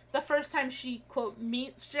 Mm-hmm. The first time she, quote,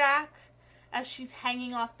 meets Jack as she's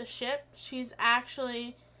hanging off the ship, is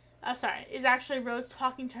actually Rose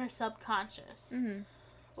talking to her subconscious. Mm-hmm.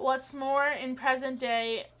 What's more, in present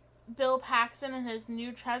day, Bill Paxton and his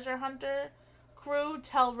new treasure hunter crew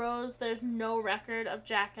tell Rose there's no record of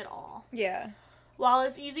Jack at all. Yeah. While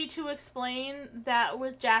it's easy to explain that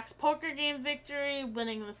with Jack's poker game victory,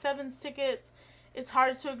 winning the Sevens tickets, it's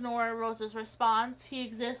hard to ignore Rose's response. He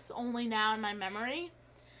exists only now in my memory.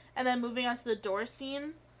 And then moving on to the door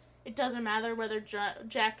scene, it doesn't matter whether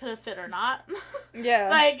Jack could have fit or not. Yeah.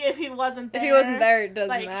 If he wasn't there. If he wasn't there, it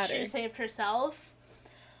doesn't matter. She saved herself.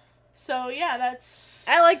 So, yeah, that's...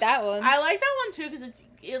 I like that one. I like that one, too, because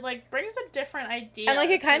it brings a different idea.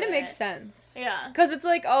 And, it kind of makes sense. Yeah. Because it's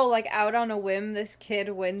out on a whim, this kid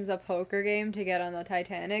wins a poker game to get on the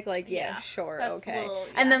Titanic. Sure, okay.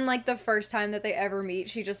 And then, the first time that they ever meet,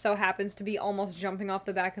 she just so happens to be almost jumping off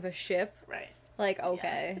the back of a ship. Right.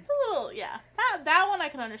 Okay. Yeah. It's a little, yeah. That one I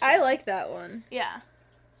can understand. I like that one. Yeah.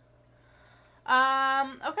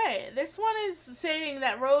 Okay. This one is saying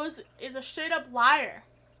that Rose is a straight-up liar.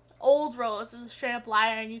 Old Rose is a straight-up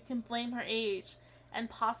liar, and you can blame her age and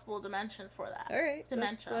possible dementia for that. All right.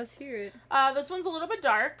 Let's hear it. This one's a little bit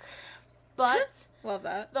dark, but... Love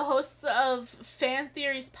that. The hosts of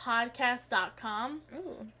fantheoriespodcast.com.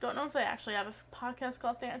 Ooh. Don't know if they actually have a podcast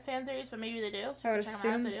called Fan Theories, but maybe they do. So I would check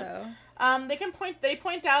them out if assume they do. They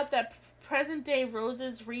point out that present-day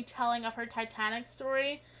Rose's retelling of her Titanic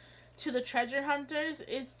story to the treasure hunters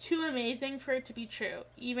is too amazing for it to be true,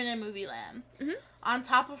 even in movie land. Mm-hmm. On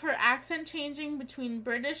top of her accent changing between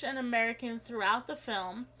British and American throughout the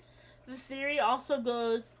film, the theory also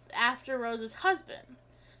goes after Rose's husband.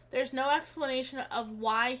 There's no explanation of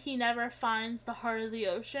why he never finds the heart of the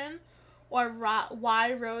ocean, or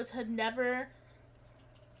why Rose had never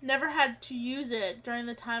had to use it during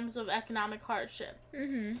the times of economic hardship.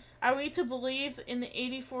 Mm-hmm. Are we to believe in the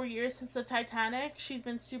 84 years since the Titanic, she's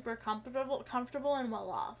been super comfortable and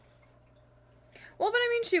well off? Well, but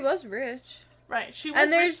she was rich. Right. She was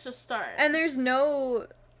rich to start. And there's no,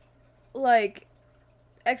 like,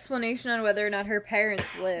 explanation on whether or not her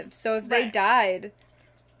parents lived. So if they died,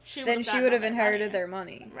 then she would have inherited their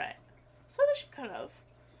money. Right. So she could have.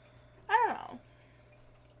 I don't know.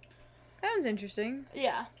 That was interesting.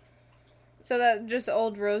 Yeah. So that just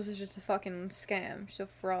old Rose is just a fucking scam. She's a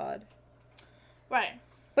fraud. Right.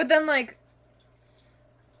 But then, like...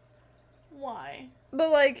 Why? But,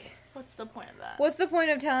 like... What's the point of that? What's the point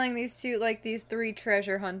of telling these three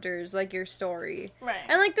treasure hunters, like, your story? Right.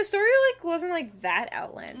 And, like, the story, like, wasn't, like, that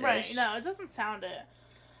outlandish. Right. No, it doesn't sound it.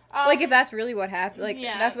 Like, if that's really what happened. Like,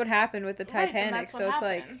 that's what happened with the Titanic. Right, so it's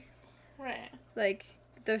happened. like... Right. Like,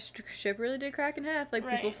 the ship really did crack in half. Like,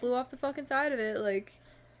 people flew off the fucking side of it. Like...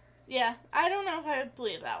 Yeah. I don't know if I would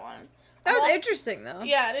believe that one. That was interesting, though.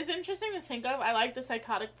 Yeah, it is interesting to think of. I like the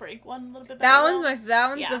psychotic break one a little bit better. That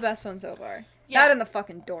one's the best one so far. Yeah. That and the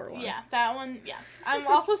fucking door one. Yeah, that one, yeah. I'm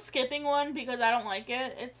also skipping one because I don't like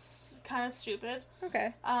it. It's kind of stupid.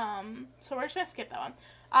 Okay. So we're just gonna skip that one.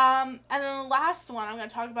 And then the last one I'm gonna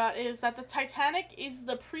talk about is that the Titanic is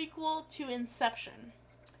the prequel to Inception.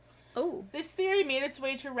 Oh. This theory made its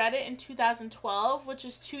way to Reddit in 2012, which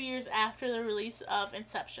is 2 years after the release of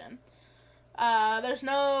Inception. There's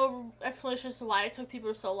no explanation as to why it took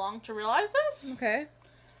people so long to realize this. Okay.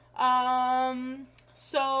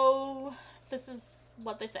 So this is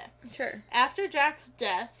what they say. Sure. After Jack's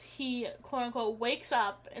death, he, quote-unquote, wakes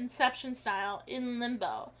up, Inception style, in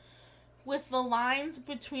limbo, with the lines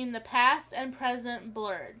between the past and present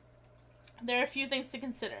blurred. There are a few things to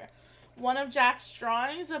consider. One of Jack's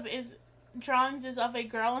drawings is of a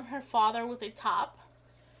girl and her father with a top.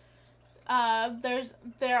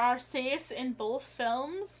 There are safes in both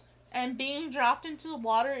films, and being dropped into the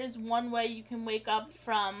water is one way you can wake up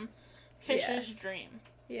from Fisher's dream.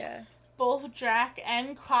 Yeah. Both Jack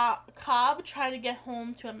and Cobb try to get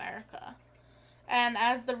home to America. And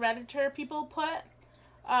as the Redditor people put,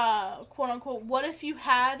 quote-unquote, what if you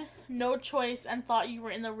had no choice and thought you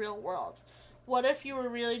were in the real world? What if you were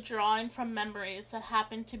really drawing from memories that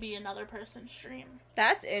happened to be another person's dream?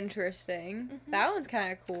 That's interesting. Mm-hmm. That one's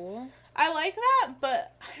kind of cool. I like that,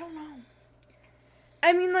 but I don't know.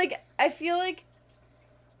 I mean, like, I feel like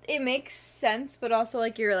it makes sense, but also,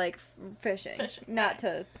 like, you're, like, fishing. Not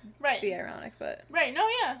to be ironic, but... Right, no,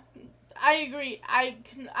 yeah. I agree. I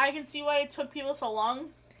can see why it took people so long.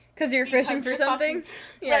 Because you're fishing for something?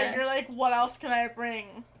 Yeah. Right, you're like, what else can I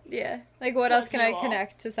bring? Yeah. Like, what else can I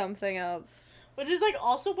connect to something else? Which is, like,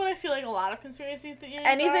 also what I feel like a lot of conspiracy theories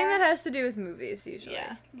Anything that has to do with movies, usually.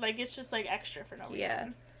 Yeah. Like, it's just, like, extra for no reason. Yeah.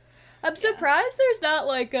 I'm surprised there's not,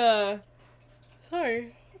 like, a...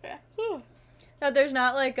 Sorry. Okay. That there's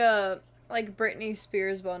not, like, a... Like, Britney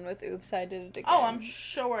Spears one with Oops, I Did It Again. Oh, I'm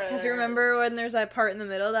sure. Because you remember when there's that part in the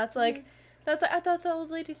middle that's, like... Mm-hmm. That's like, I thought the old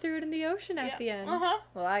lady threw it in the ocean at the end. Uh-huh.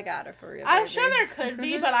 Well, I got her for real. I'm sure there could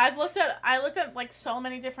be, but I looked at like so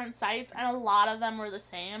many different sites, and a lot of them were the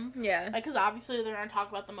same. Yeah. Like, because obviously they're gonna talk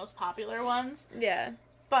about the most popular ones. Yeah.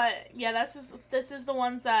 But yeah, this is the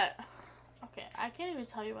ones that. Okay, I can't even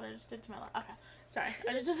tell you what I just did to my lap. Okay, sorry,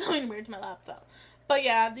 I just did something weird to my laptop. But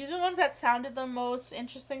yeah, these are the ones that sounded the most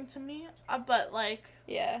interesting to me. But like.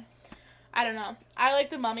 Yeah. I don't know. I like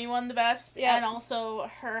the mummy one the best, yeah. And also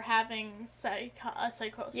her having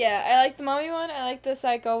psychosis. Yeah, I like the mummy one, I like the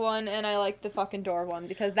psycho one, and I like the fucking door one,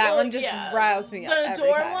 because that one just riles me up every time. The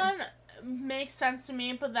door one makes sense to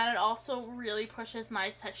me, but then it also really pushes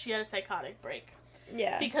she had a psychotic break.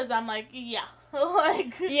 Yeah. Because I'm like, yeah.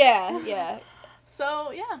 Like... Yeah.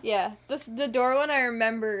 So, yeah. Yeah. The door one, I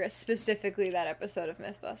remember specifically that episode of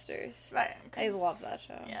Mythbusters. Right. I love that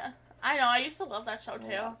show. Yeah. I know, I used to love that show, too.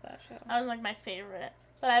 I love that show. That was, like, my favorite.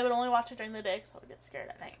 But I would only watch it during the day, because I would get scared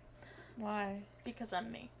at night. Why? Because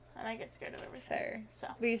I'm me, and I get scared of everything. Fair. So.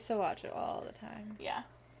 We used to watch it all the time. Yeah.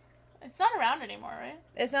 It's not around anymore, right?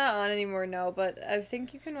 It's not on anymore, no, but I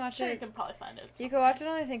think you can watch it. You can probably find it. You can watch it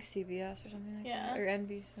on, I think, CBS or something like that. Or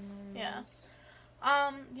NBC. Yeah.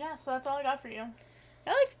 Yeah, so that's all I got for you. I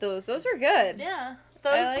liked those. Those were good. Yeah.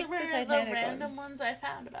 Those were the random ones I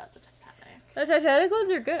found about the Titanic. The Titanic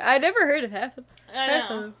ones are good. I never heard of half of them. I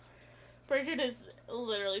know. Bridget is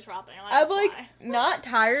literally dropping. I'm like, not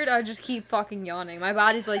tired, I just keep fucking yawning. My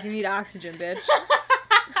body's like, you need oxygen, bitch.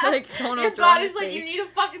 Like, don't know what's wrong with me. Your body's like, you need to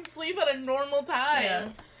fucking sleep at a normal time. Yeah.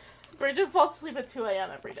 Bridget falls asleep at 2 a.m.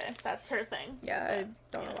 every day. That's her thing. Yeah, I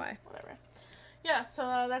don't know why. Whatever. Yeah,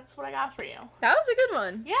 so that's what I got for you. That was a good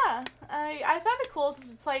one. Yeah. I found it cool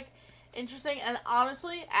because it's, like, interesting. And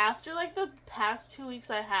honestly, after, like, the past 2 weeks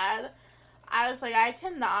I had, I was like, I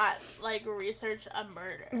cannot, like, research a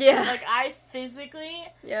murder. Yeah. Like, I physically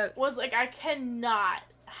was like, I cannot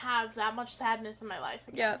have that much sadness in my life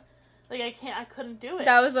again. Yeah. Like, I couldn't do it.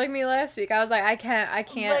 That was like me last week. I was like, I can't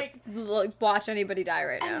Like, watch anybody die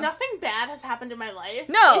right now. And nothing bad has happened in my life.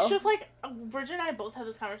 No. It's just, like, Bridget and I both had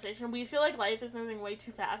this conversation. We feel like life is moving way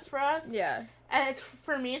too fast for us. Yeah. And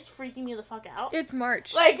for me, it's freaking me the fuck out. It's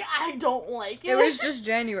March. Like, I don't like it. It was just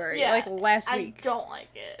January, like last week. I don't like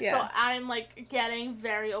it. Yeah. So I'm, like, getting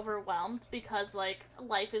very overwhelmed because, like,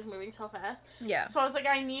 life is moving so fast. Yeah. So I was like,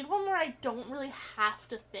 I need one where I don't really have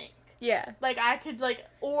to think. Yeah. Like, I could, like,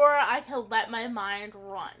 or I could let my mind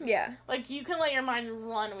run. Yeah. Like, you can let your mind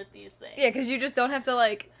run with these things. Yeah, because you just don't have to,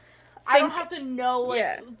 like, I don't have to know,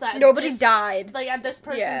 like, that nobody died. Like, this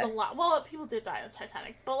person's a lot. Well, people did die in the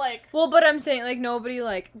Titanic, but, like... Well, but I'm saying, like, nobody,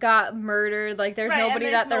 like, got murdered. Like, there's nobody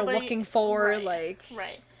that they're looking for, right, like...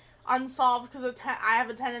 Right. Unsolved, because I have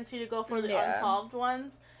a tendency to go for the unsolved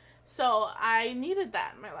ones. So, I needed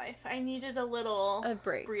that in my life. I needed a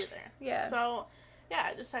break. Breather. Yeah. So... Yeah,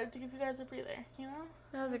 I decided to give you guys a breather, you know?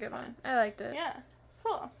 That was a good one. I liked it. Yeah, it's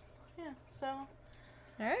cool. Yeah, so...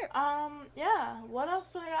 Alright. Yeah, what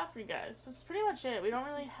else do I got for you guys? That's pretty much it. We don't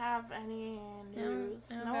really have any news.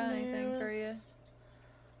 I don't got anything for you.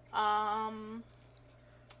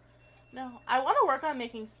 No. I want to work on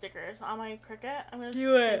making stickers on my Cricut. I'm going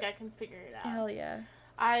to think I can figure it out. Hell yeah.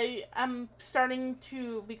 I am starting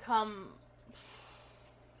to become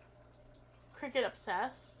Cricut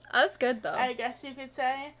obsessed. Oh, that's good, though. I guess you could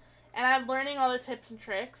say. And I'm learning all the tips and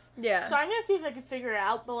tricks. Yeah. So I'm going to see if I can figure it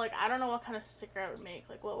out, but, like, I don't know what kind of sticker I would make.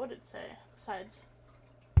 Like, what would it say besides...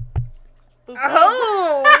 Boop,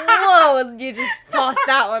 oh! Whoa! You just tossed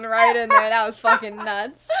that one right in there. That was fucking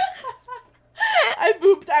nuts. I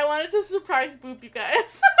booped. I wanted to surprise boop you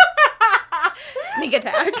guys. Sneak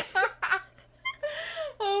attack.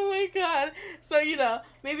 Oh my god. So, you know,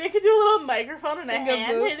 maybe I could do a little microphone and a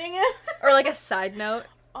hand hitting it. Or, like, a side note.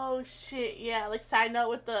 Oh, shit, yeah. Like, side note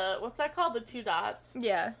with the... What's that called? The 2 dots?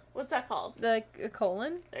 Yeah. What's that called? The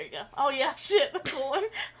colon? There you go. Oh, yeah, shit, the colon.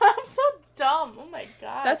 I'm so dumb. Oh, my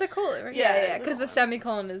god. That's a colon, right? Yeah, because the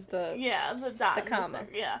semicolon is the... Yeah, the dot. The comma.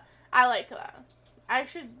 Yeah. I like that. I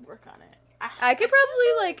should work on it. I could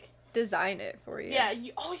probably, like, design it for you. Yeah.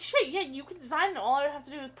 Oh, shit, yeah, you can design it. All I would have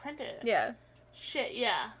to do is print it. Yeah. Shit,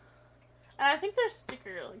 yeah. And I think there's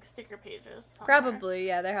sticker pages somewhere. Probably,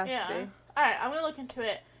 yeah, there has to be. Alright, I'm gonna look into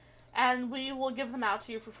it, and we will give them out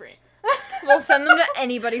to you for free. We'll send them to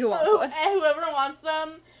anybody who wants one. Whoever wants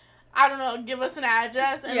them, I don't know, give us an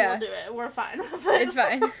address, and we'll do it. We're fine with it. It's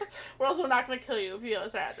fine. We're also not gonna kill you if you give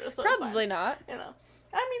us our address, so Probably not. You know.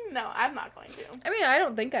 I mean, no, I'm not going to. I mean, I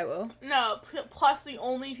don't think I will. No, plus the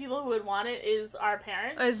only people who would want it is our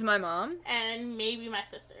parents. Is my mom. And maybe my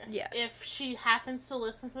sister. Yeah. If she happens to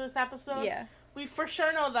listen to this episode. Yeah. We for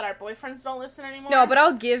sure know that our boyfriends don't listen anymore. No, but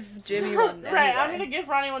I'll give Jimmy one anyway. Right, I'm gonna give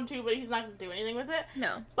Ronnie one too, but he's not gonna do anything with it.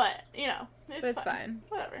 No. But, you know, it's fine.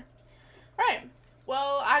 Whatever. Alright.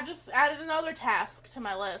 Well, I just added another task to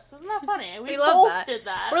my list. Isn't that funny? We love both that. did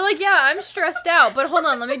that. We're like, yeah, I'm stressed out, but hold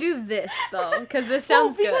on, let me do this, though, because this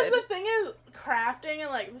sounds good. Because the thing is, crafting and,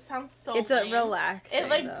 like, this sounds so It's lame. a relaxing, It,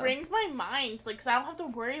 like, though. brings my mind, like, because I don't have to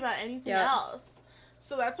worry about anything else.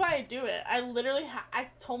 So that's why I do it. I literally, I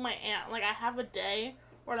told my aunt, like, I have a day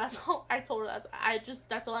where that's all, I told her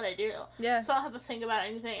that's what I do. Yeah. So I don't have to think about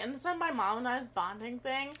anything. And it's like my mom and I's bonding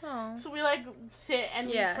thing. Aww. So we, like, sit and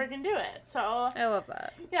we freaking do it. So. I love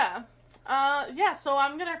that. Yeah. Yeah, so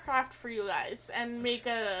I'm gonna craft for you guys and make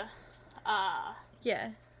a, yeah.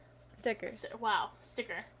 Stickers. Wow,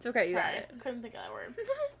 sticker. It's okay, you Sorry, got it. Couldn't think of that word.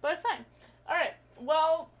 But it's fine. Alright,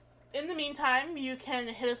 well, in the meantime, you can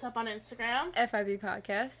hit us up on Instagram. FIB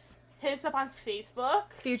Podcasts. Hit us up on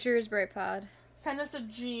Facebook. Future is Bright Pod. Send us a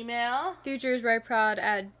Gmail. futuresbrightpod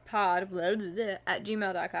at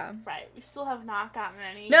gmail.com. Right, we still have not gotten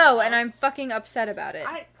any No, emails. and I'm fucking upset about it.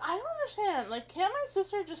 I don't understand. Like, can't my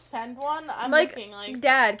sister just send one? I'm like, looking, like...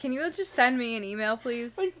 Dad, can you just send me an email,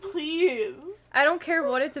 please? Like, please. I don't care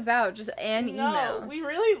what it's about, just an email. No, we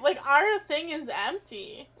really, like, our thing is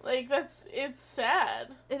empty. Like, it's sad.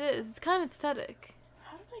 It is. It's kind of pathetic.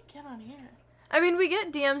 How did I get on here? I mean, we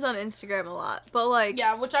get DMs on Instagram a lot, but, like...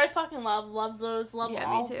 Yeah, which I fucking love. Love those. Love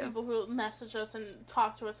all me too. the people who message us and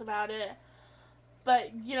talk to us about it.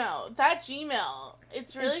 But, you know, that Gmail,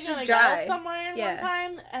 it's really going to get us somewhere in one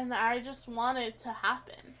time, and I just want it to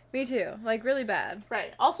happen. Me too. Like, really bad.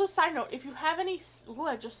 Right. Also, side note, if you have any... Ooh,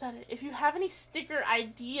 I just said it. If you have any sticker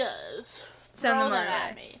ideas... Send them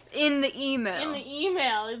at me. In the email. In the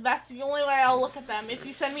email. That's the only way I'll look at them. If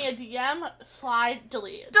you send me a DM, slide,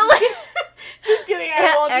 delete. Delete! Just kidding,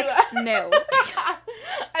 I won't do that. No.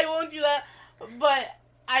 I won't do that, but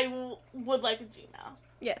I would like a Gmail.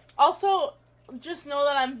 Yes. Also, just know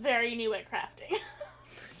that I'm very new at crafting.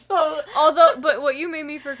 So But what you made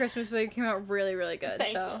me for Christmas week came out really, really good.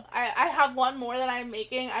 Thank so you. I have one more that I'm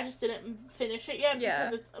making. I just didn't finish it yet Yeah.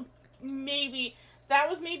 because it's that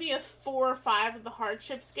was maybe a 4 or 5 of the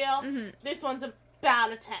hardship scale. Mm-hmm. This one's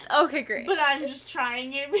about a 10. Okay, great. But I'm just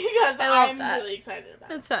trying it because I'm really excited about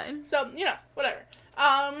it. That's fine. So, whatever.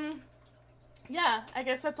 Yeah, I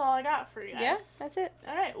guess that's all I got for you guys. Yeah, that's it.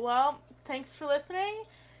 Alright, well, thanks for listening.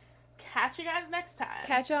 Catch you guys next time.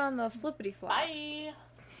 Catch you on the flippity flop. Bye.